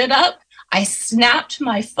I stood up, I snapped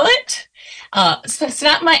my foot,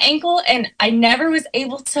 snapped my ankle, and I never was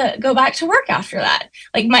able to go back to work after that.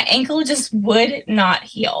 Like, my ankle just would not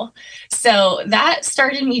heal. So that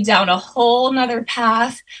started me down a whole nother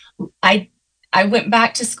path. I went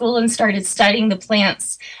back to school and started studying the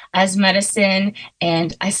plants as medicine,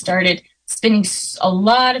 and I started spending a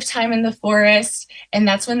lot of time in the forest. And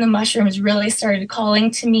that's when the mushrooms really started calling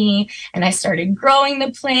to me. And I started growing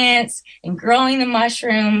the plants and growing the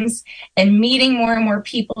mushrooms and meeting more and more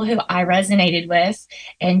people who I resonated with,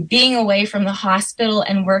 and being away from the hospital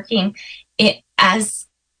and working it as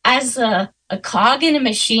a cog in a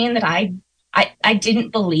machine that I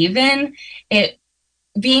didn't believe in.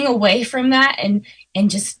 Being away from that and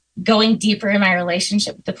just going deeper in my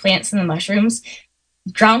relationship with the plants and the mushrooms,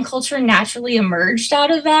 ground culture naturally emerged out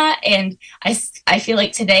of that. And I feel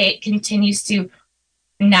like today it continues to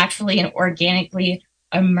naturally and organically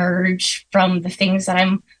emerge from the things that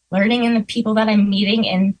I'm learning and the people that I'm meeting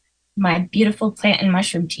and my beautiful plant and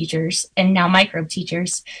mushroom teachers and now microbe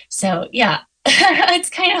teachers. So yeah, it's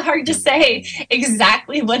kind of hard to say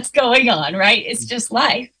exactly what's going on, right? It's just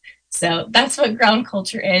life. So that's what ground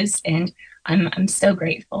culture is. And I'm so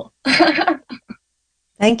grateful.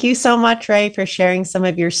 Thank you so much, Ray, for sharing some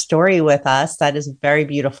of your story with us. That is very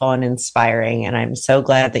beautiful and inspiring. And I'm so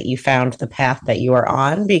glad that you found the path that you are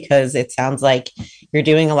on, because it sounds like you're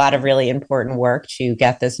doing a lot of really important work to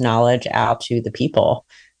get this knowledge out to the people.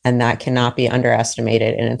 And that cannot be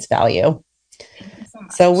underestimated in its value.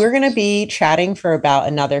 So we're going to be chatting for about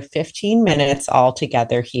another 15 minutes all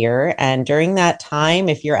together here. And during that time,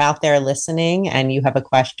 if you're out there listening and you have a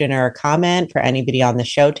question or a comment for anybody on the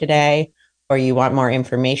show today, or you want more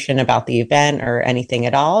information about the event or anything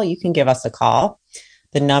at all, you can give us a call.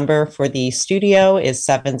 The number for the studio is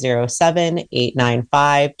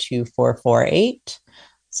 707-895-2448.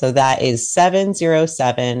 So that is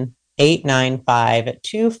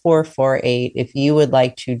 707-895-2448 if you would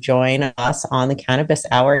like to join us on the Cannabis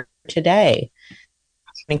Hour today. I'm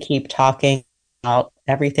going to keep talking about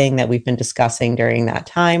everything that we've been discussing during that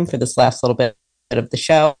time for this last little bit of the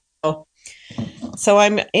show. So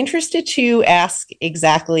I'm interested to ask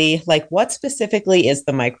exactly, like, what specifically is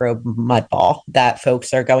the microbe mud ball that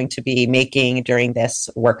folks are going to be making during this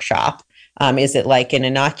workshop? Is it like an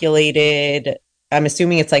inoculated, I'm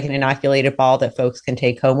assuming it's like an inoculated ball that folks can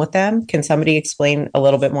take home with them. Can somebody explain a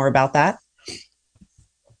little bit more about that?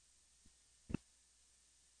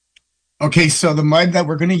 Okay, so the mud that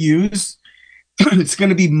we're going to use, it's going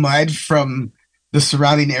to be mud from the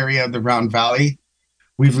surrounding area of the Round Valley.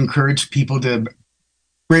 We've encouraged people to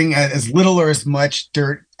bring as little or as much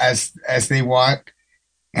dirt as they want.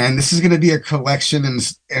 And this is going to be a collection and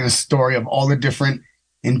a story of all the different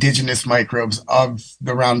indigenous microbes of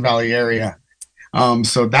the Round Valley area.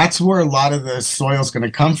 So that's where a lot of the soil is going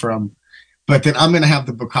to come from. But then I'm going to have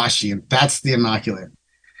the Bokashi, and that's the inoculant.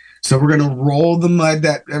 So we're going to roll the mud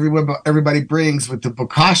that everybody brings with the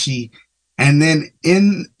Bokashi. And then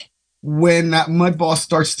when that mud ball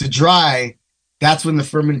starts to dry, that's when the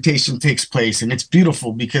fermentation takes place. And it's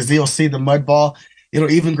beautiful because you'll see the mud ball, it'll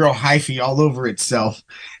even grow hyphae all over itself.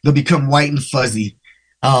 They'll become white and fuzzy.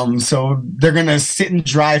 So they're going to sit and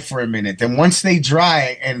dry for a minute. Then once they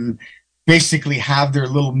dry and basically have their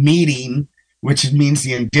little meeting, which means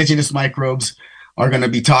the indigenous microbes are going to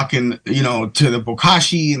be talking, to the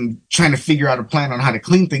Bokashi and trying to figure out a plan on how to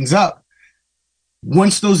clean things up.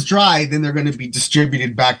 Once those dry, then they're going to be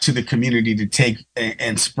distributed back to the community to take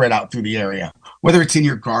and spread out through the area. Whether it's in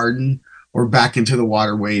your garden or back into the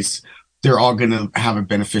waterways, they're all going to have a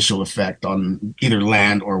beneficial effect on either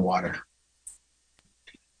land or water.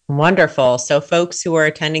 Wonderful. So folks who are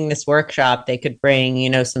attending this workshop, they could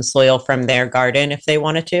bring, some soil from their garden if they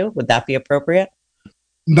wanted to. Would that be appropriate?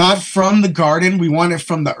 Not from the garden. We want it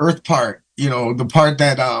from the earth part, the part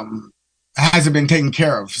that hasn't been taken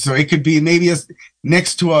care of. So it could be maybe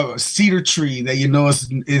next to a cedar tree that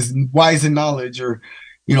is wise in knowledge, or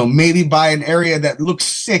maybe by an area that looks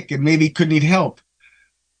sick and maybe could need help.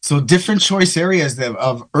 So different choice areas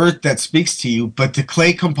of earth that speaks to you, but the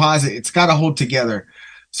clay composite, it's got to hold together.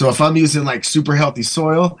 So if I'm using like super healthy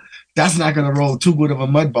soil, that's not going to roll too good of a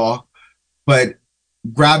mud ball. But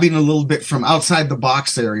grabbing a little bit from outside the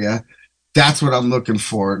box area, that's what I'm looking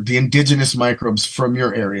for, the indigenous microbes from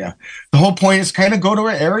your area. The whole point is kind of go to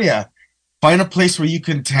an area, find a place where you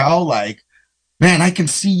can tell, like, man, I can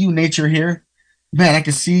see you, nature here. Man, I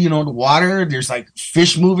can see, the water. There's like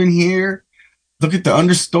fish moving here. Look at the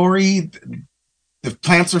understory. The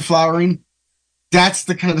plants are flowering. That's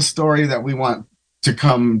the kind of story that we want to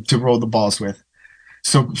come to roll the balls with.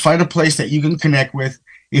 So find a place that you can connect with.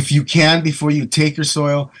 If you can, before you take your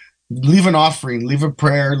soil, leave an offering, leave a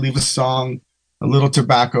prayer, leave a song, a little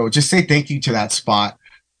tobacco. Just say thank you to that spot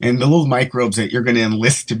and the little microbes that you're going to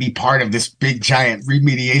enlist to be part of this big, giant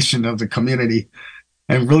remediation of the community,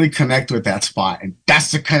 and really connect with that spot. And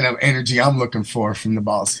that's the kind of energy I'm looking for from the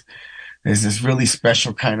balls. There's this really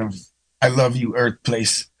special kind of I love you, earth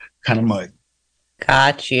place kind of mud.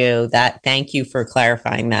 Got you. Thank you for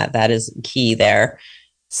clarifying that. That is key there.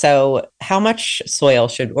 So how much soil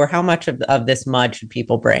how much of this mud should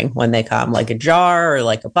people bring when they come? Like a jar or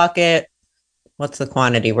like a bucket? What's the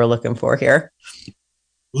quantity we're looking for here?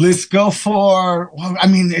 Let's go for,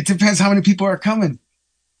 it depends how many people are coming.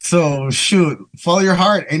 So shoot, follow your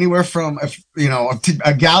heart. Anywhere from,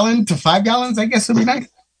 a gallon to 5 gallons, I guess would be nice.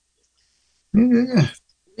 Yeah.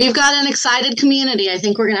 We've got an excited community. I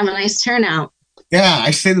think we're going to have a nice turnout. Yeah,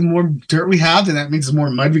 I say the more dirt we have, then that means the more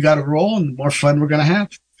mud we got to roll and the more fun we're going to have.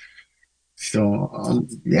 So,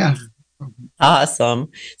 yeah. Awesome.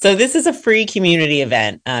 So this is a free community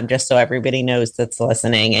event, just so everybody knows that's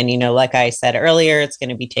listening. And, like I said earlier, it's going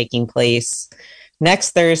to be taking place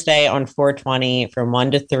next Thursday on 4/20 from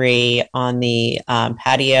 1 to 3 on the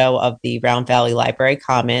patio of the Round Valley Library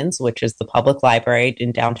Commons, which is the public library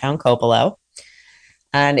in downtown Coppola.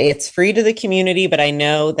 And it's free to the community, but I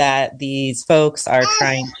know that these folks are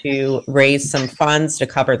trying to raise some funds to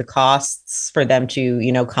cover the costs for them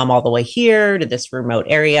to, come all the way here to this remote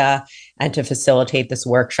area and to facilitate this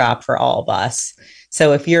workshop for all of us.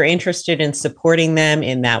 So if you're interested in supporting them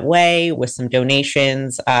in that way with some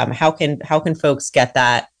donations, how can folks get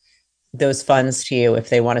those funds to you if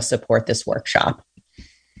they want to support this workshop?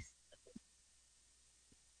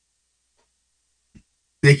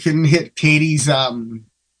 They can hit Katie's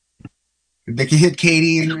they can hit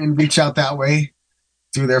Katie and reach out that way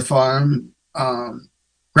through their farm.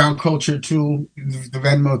 Ground Culture too, the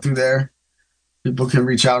Venmo through there. People can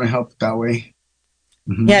reach out and help that way.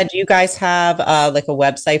 Mm-hmm. Yeah, do you guys have like a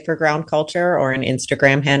website for Ground Culture or an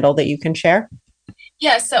Instagram handle that you can share?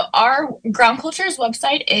 Yeah, so our Ground Culture's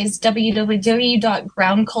website is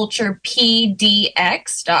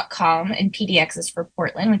www.groundculturepdx.com, and PDX is for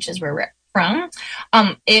Portland, which is where we're from.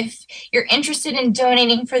 If you're interested in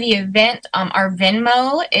donating for the event, our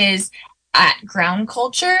Venmo is at Ground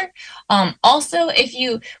Culture. Also, if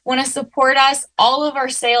you want to support us, all of our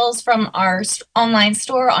sales from our online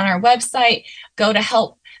store on our website go to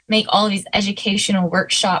help make all of these educational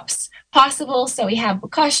workshops possible. So we have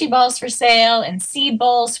Bokashi balls for sale and seed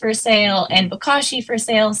bowls for sale and Bokashi for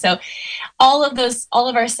sale. So all of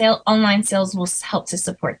our online sales will help to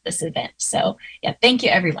support this event. So yeah, thank you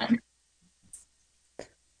everyone.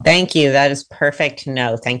 Thank you. That is perfect to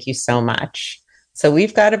know. Thank you so much. So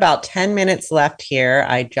we've got about 10 minutes left here.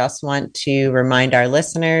 I just want to remind our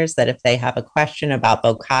listeners that if they have a question about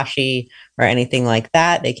Bokashi or anything like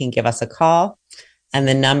that, they can give us a call. And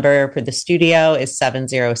the number for the studio is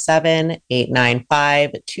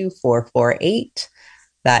 707-895-2448.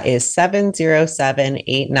 That is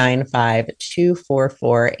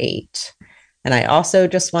 707-895-2448. And I also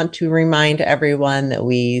just want to remind everyone that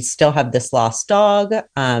we still have this lost dog.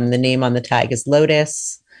 The name on the tag is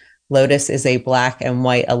Lotus. Lotus is a black and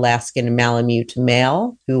white Alaskan Malamute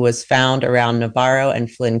male who was found around Navarro and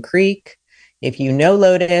Flynn Creek. If you know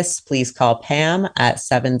Lotus, please call Pam at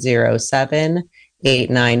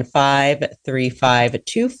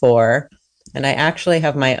 707-895-3524. And I actually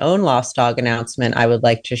have my own lost dog announcement I would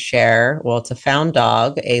like to share. Well, it's a found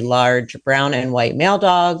dog, a large brown and white male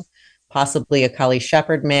dog, possibly a Collie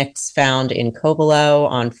Shepherd mix, found in Covelo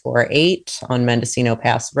on 408 on Mendocino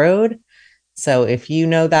Pass Road. So if you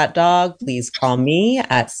know that dog, please call me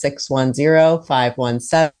at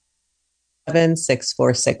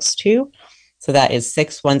 610-517-6462. So that is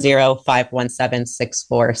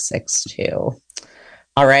 610-517-6462.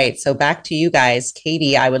 All right, so back to you guys.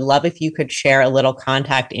 Katie, I would love if you could share a little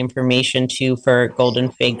contact information too for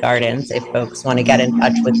Golden Fig Gardens if folks want to get in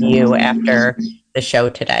touch with you after the show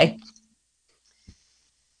today.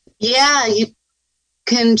 Yeah, you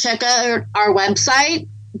can check out our website,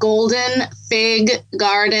 Golden Fig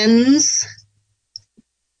Gardens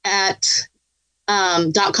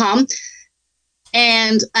 .com.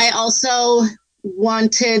 And I also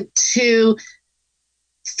wanted to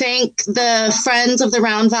thank the Friends of the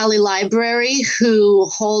Round Valley Library who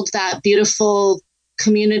hold that beautiful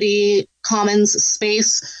community commons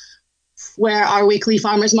space where our weekly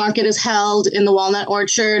farmers market is held in the Walnut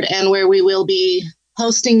Orchard and where we will be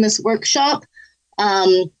hosting this workshop.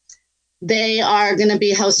 They are going to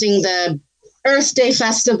be hosting the Earth Day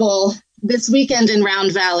Festival this weekend in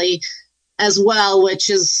Round Valley as well,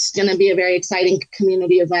 which is going to be a very exciting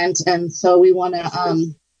community event. And so we want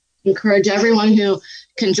to encourage everyone who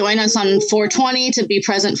can join us on 420 to be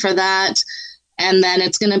present for that. And then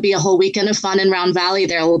it's going to be a whole weekend of fun in Round Valley.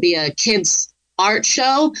 There will be a kids art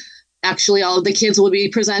show. Actually, all of the kids will be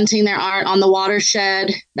presenting their art on the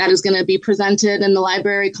watershed. That is going to be presented in the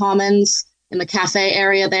library commons in the cafe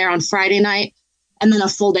area there on Friday night. And then a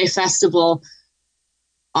full day festival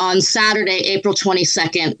on Saturday, April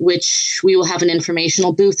 22nd, which we will have an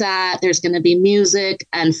informational booth at. There's going to be music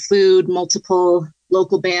and food, multiple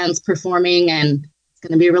local bands performing, and it's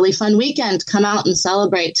going to be a really fun weekend. Come out and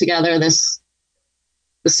celebrate together the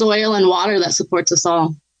soil and water that supports us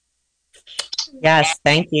all. Yes,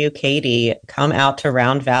 thank you, Katie. Come out to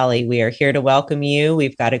Round Valley. We are here to welcome you.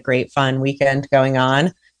 We've got a great fun weekend going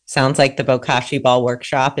on. Sounds like the Bokashi Ball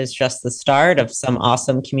Workshop is just the start of some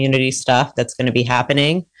awesome community stuff that's going to be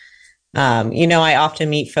happening. I often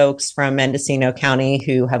meet folks from Mendocino County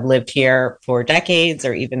who have lived here for decades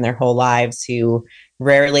or even their whole lives who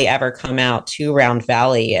rarely ever come out to Round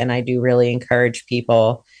Valley. And I do really encourage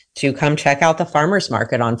people to come check out the farmers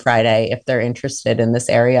market on Friday if they're interested in this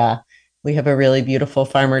area. We have a really beautiful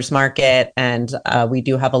farmers market, and we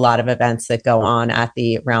do have a lot of events that go on at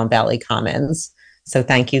the Round Valley Commons. So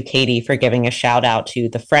thank you, Katie, for giving a shout out to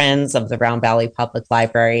the Friends of the Round Valley Public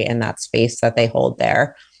Library and that space that they hold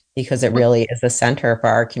there, because it really is the center for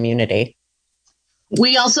our community.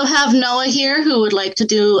 We also have Noah here who would like to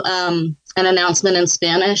do an announcement in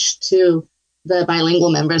Spanish to the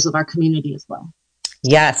bilingual members of our community as well.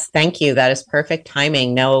 Yes, thank you. That is perfect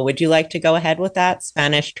timing. Noah, would you like to go ahead with that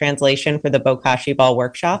Spanish translation for the Bokashi Ball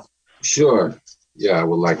workshop? Sure. Yeah, I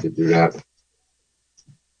would like to do that.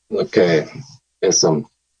 Okay. There's some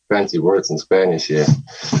fancy words in Spanish here.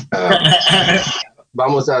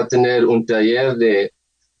 Vamos a tener un taller de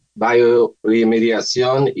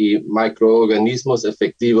bioremediación y microorganismos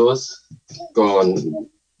efectivos con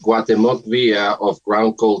Cuauhtemoc Via of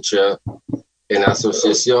Ground Culture en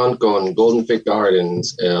asociación con Golden Fig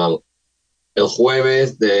Gardens el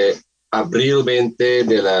jueves de abril 20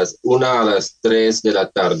 de las 1 a las 3 de la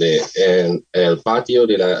tarde en el patio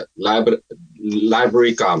de la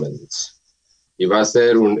Library Commons. Y va a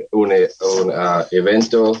ser un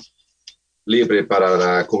evento libre para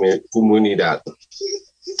la comunidad.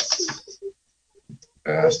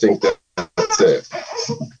 I think that's it.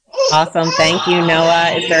 Awesome. Thank you,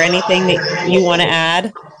 Noah. Is there anything that you want to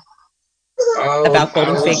add about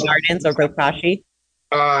Golden Fig Gardens or Procacci?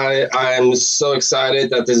 I'm so excited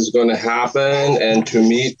that this is going to happen and to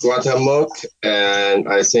meet Cuauhtemoc. And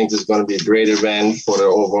I think this is going to be a great event for the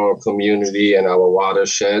overall community and our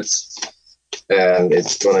watersheds. And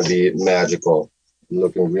it's going to be magical. I'm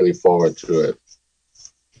looking really forward to it.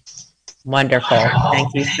 Wonderful.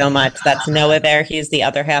 Thank you so much. That's Noah there. He's the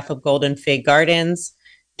other half of Golden Fig Gardens,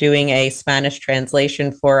 doing a Spanish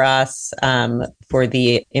translation for us for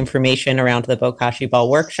the information around the Bokashi Ball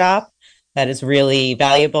workshop. That is really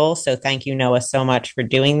valuable. So thank you, Noah, so much for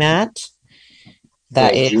doing that.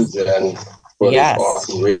 Thank you, Jenn, for yes. this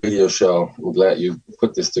awesome radio show. I'm glad you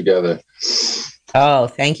put this together. Oh,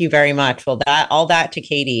 thank you very much. Well, all that to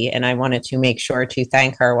Katie, and I wanted to make sure to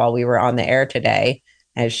thank her while we were on the air today,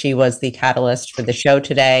 as she was the catalyst for the show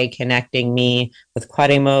today, connecting me with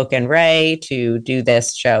Cuauhtemoc and Ray to do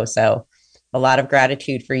this show. So a lot of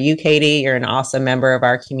gratitude for you, Katie. You're an awesome member of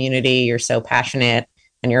our community. You're so passionate,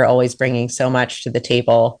 and you're always bringing so much to the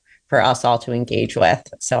table for us all to engage with.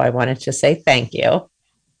 So I wanted to say thank you.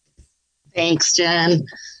 Thanks, Jenn.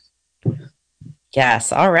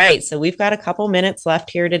 Yes. All right. So we've got a couple minutes left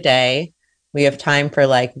here today. We have time for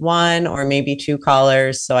like one or maybe two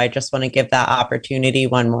callers. So I just want to give that opportunity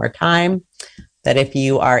one more time, that if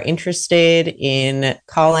you are interested in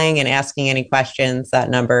calling and asking any questions, that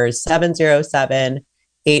number is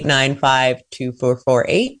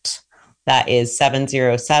 707-895-2448. That is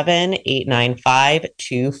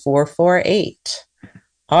 707-895-2448.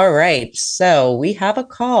 All right. So we have a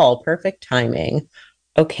call. Perfect timing.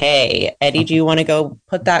 Okay, Eddie, do you want to go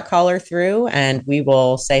put that caller through and we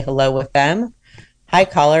will say hello with them? Hi,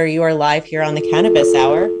 caller. You are live here on the Cannabis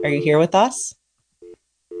Hour. Are you here with us?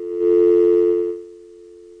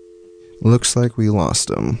 Looks like we lost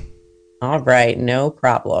him. All right, no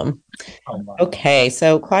problem. Okay,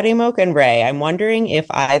 so Cuauhtemoc and Ray, I'm wondering if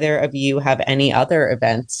either of you have any other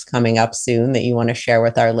events coming up soon that you want to share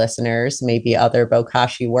with our listeners, maybe other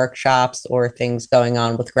Bokashi workshops or things going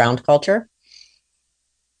on with ground culture?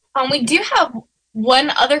 We do have one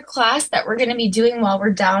other class that we're going to be doing while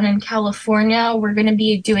we're down in California. We're going to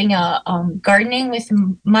be doing a gardening with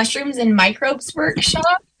mushrooms and microbes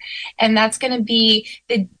workshop. And that's going to be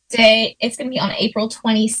the day, it's going to be on April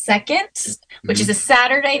 22nd, which is a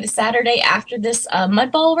Saturday, the Saturday after this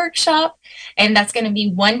mud ball workshop. And that's going to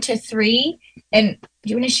be 1 to 3. And do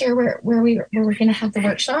you want to share where we're going to have the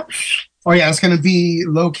workshop? Oh yeah, it's going to be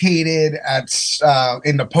located at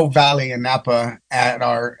in the Po Valley in Napa at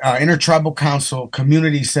our Intertribal Council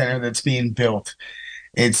Community Center that's being built.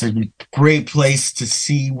 It's a great place to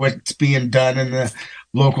see what's being done in the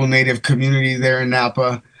local Native community there in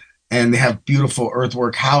Napa, and they have beautiful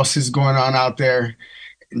earthwork houses going on out there.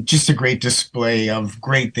 Just a great display of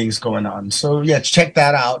great things going on. So yeah, check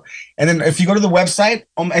that out. And then if you go to the website,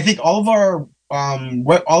 I think all of our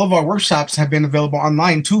workshops have been available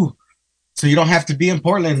online too. So you don't have to be in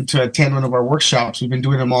Portland to attend one of our workshops. We've been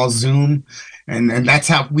doing them all Zoom, and that's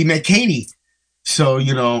how we met Katie. So,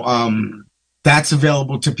 that's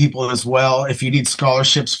available to people as well. If you need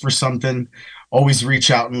scholarships for something, always reach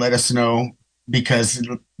out and let us know, because,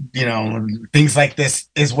 things like this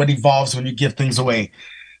is what evolves when you give things away.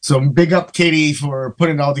 So big up Katie for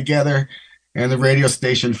putting it all together, and the radio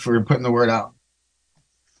station for putting the word out.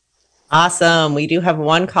 Awesome. We do have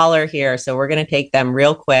one caller here, so we're going to take them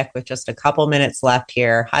real quick with just a couple minutes left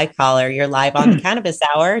here. Hi, caller. You're live on the Cannabis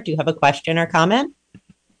Hour. Do you have a question or comment?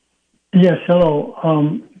 Yes,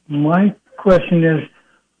 hello. My question is,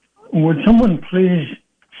 would someone please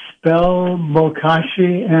spell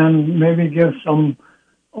Bokashi and maybe give some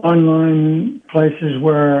online places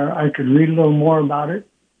where I could read a little more about it?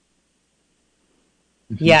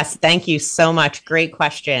 Yes, thank you so much. Great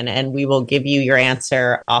question. And we will give you your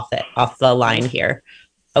answer off the line here.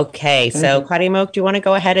 Okay, so Cuauhtemoc, do you want to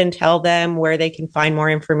go ahead and tell them where they can find more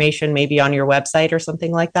information, maybe on your website or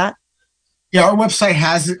something like that? Yeah, our website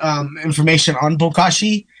has information on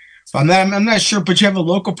Bokashi. I'm not sure, but you have a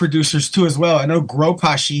local producers too as well. I know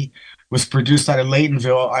Grokashi was produced out of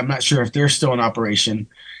Laytonville. I'm not sure if they're still in operation.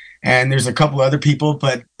 And there's a couple other people,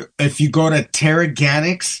 but if you go to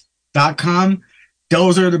Terraganics.com,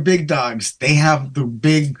 those are the big dogs. They have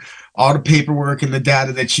all the paperwork and the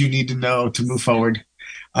data that you need to know to move forward.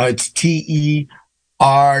 It's TERGANIX,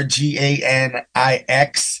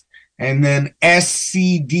 and then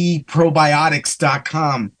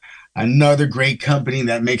SCDprobiotics.com, another great company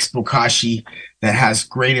that makes Bokashi that has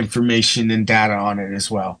great information and data on it as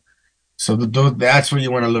well. So that's what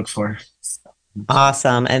you want to look for.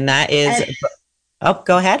 Awesome. And that is,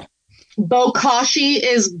 go ahead. Bokashi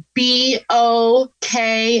is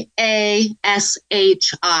BOKASHI.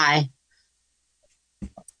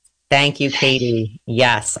 Thank you, Katie.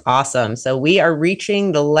 Yes, awesome. So we are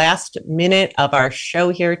reaching the last minute of our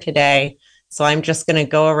show here today. So I'm just going to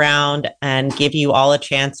go around and give you all a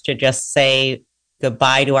chance to just say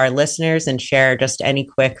goodbye to our listeners and share just any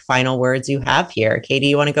quick final words you have here. Katie,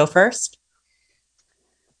 you want to go first?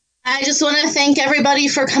 I just want to thank everybody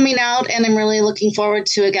for coming out, and I'm really looking forward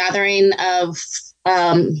to a gathering of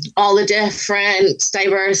all the different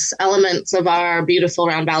diverse elements of our beautiful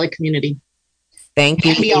Round Valley community. Thank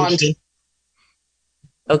you. Beyond.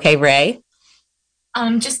 Okay, Ray.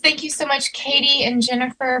 Just thank you so much, Katie and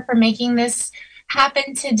Jennifer, for making this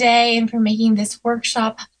happen today and for making this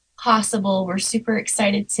workshop possible. We're super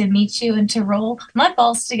excited to meet you and to roll mud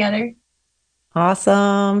balls together.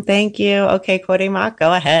 Awesome. Thank you. Okay, Cuauhtemoc,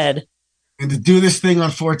 go ahead. And to do this thing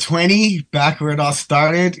on 420, back where it all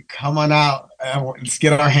started, come on out. Let's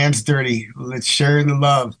get our hands dirty. Let's share the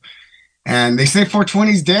love. And they say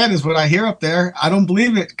 420 is dead is what I hear up there. I don't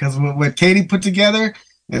believe it, because what Katie put together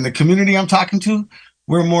and the community I'm talking to,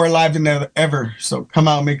 we're more alive than ever. So come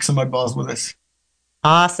out and make some mud balls with us.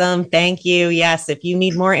 Awesome. Thank you. Yes. If you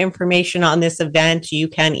need more information on this event, you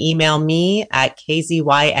can email me at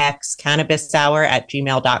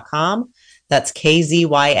kzyxcannabishour@gmail.com. That's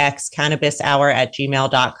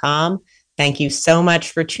kzyxcannabishour@gmail.com. Thank you so much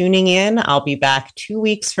for tuning in. I'll be back 2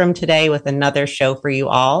 weeks from today with another show for you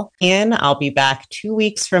all. I'll be back 2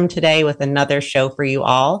 weeks from today with another show for you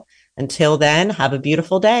all. Until then, have a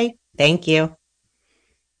beautiful day. Thank you.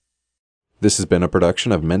 This has been a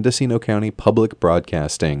production of Mendocino County Public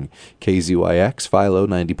Broadcasting, KZYX Philo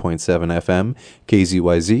 90.7 FM,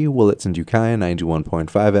 KZYZ Willits and Ukiah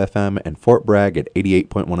 91.5 FM, and Fort Bragg at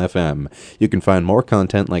 88.1 FM. You can find more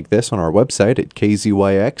content like this on our website at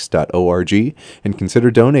kzyx.org, and consider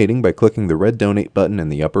donating by clicking the red donate button in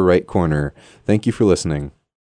the upper right corner. Thank you for listening.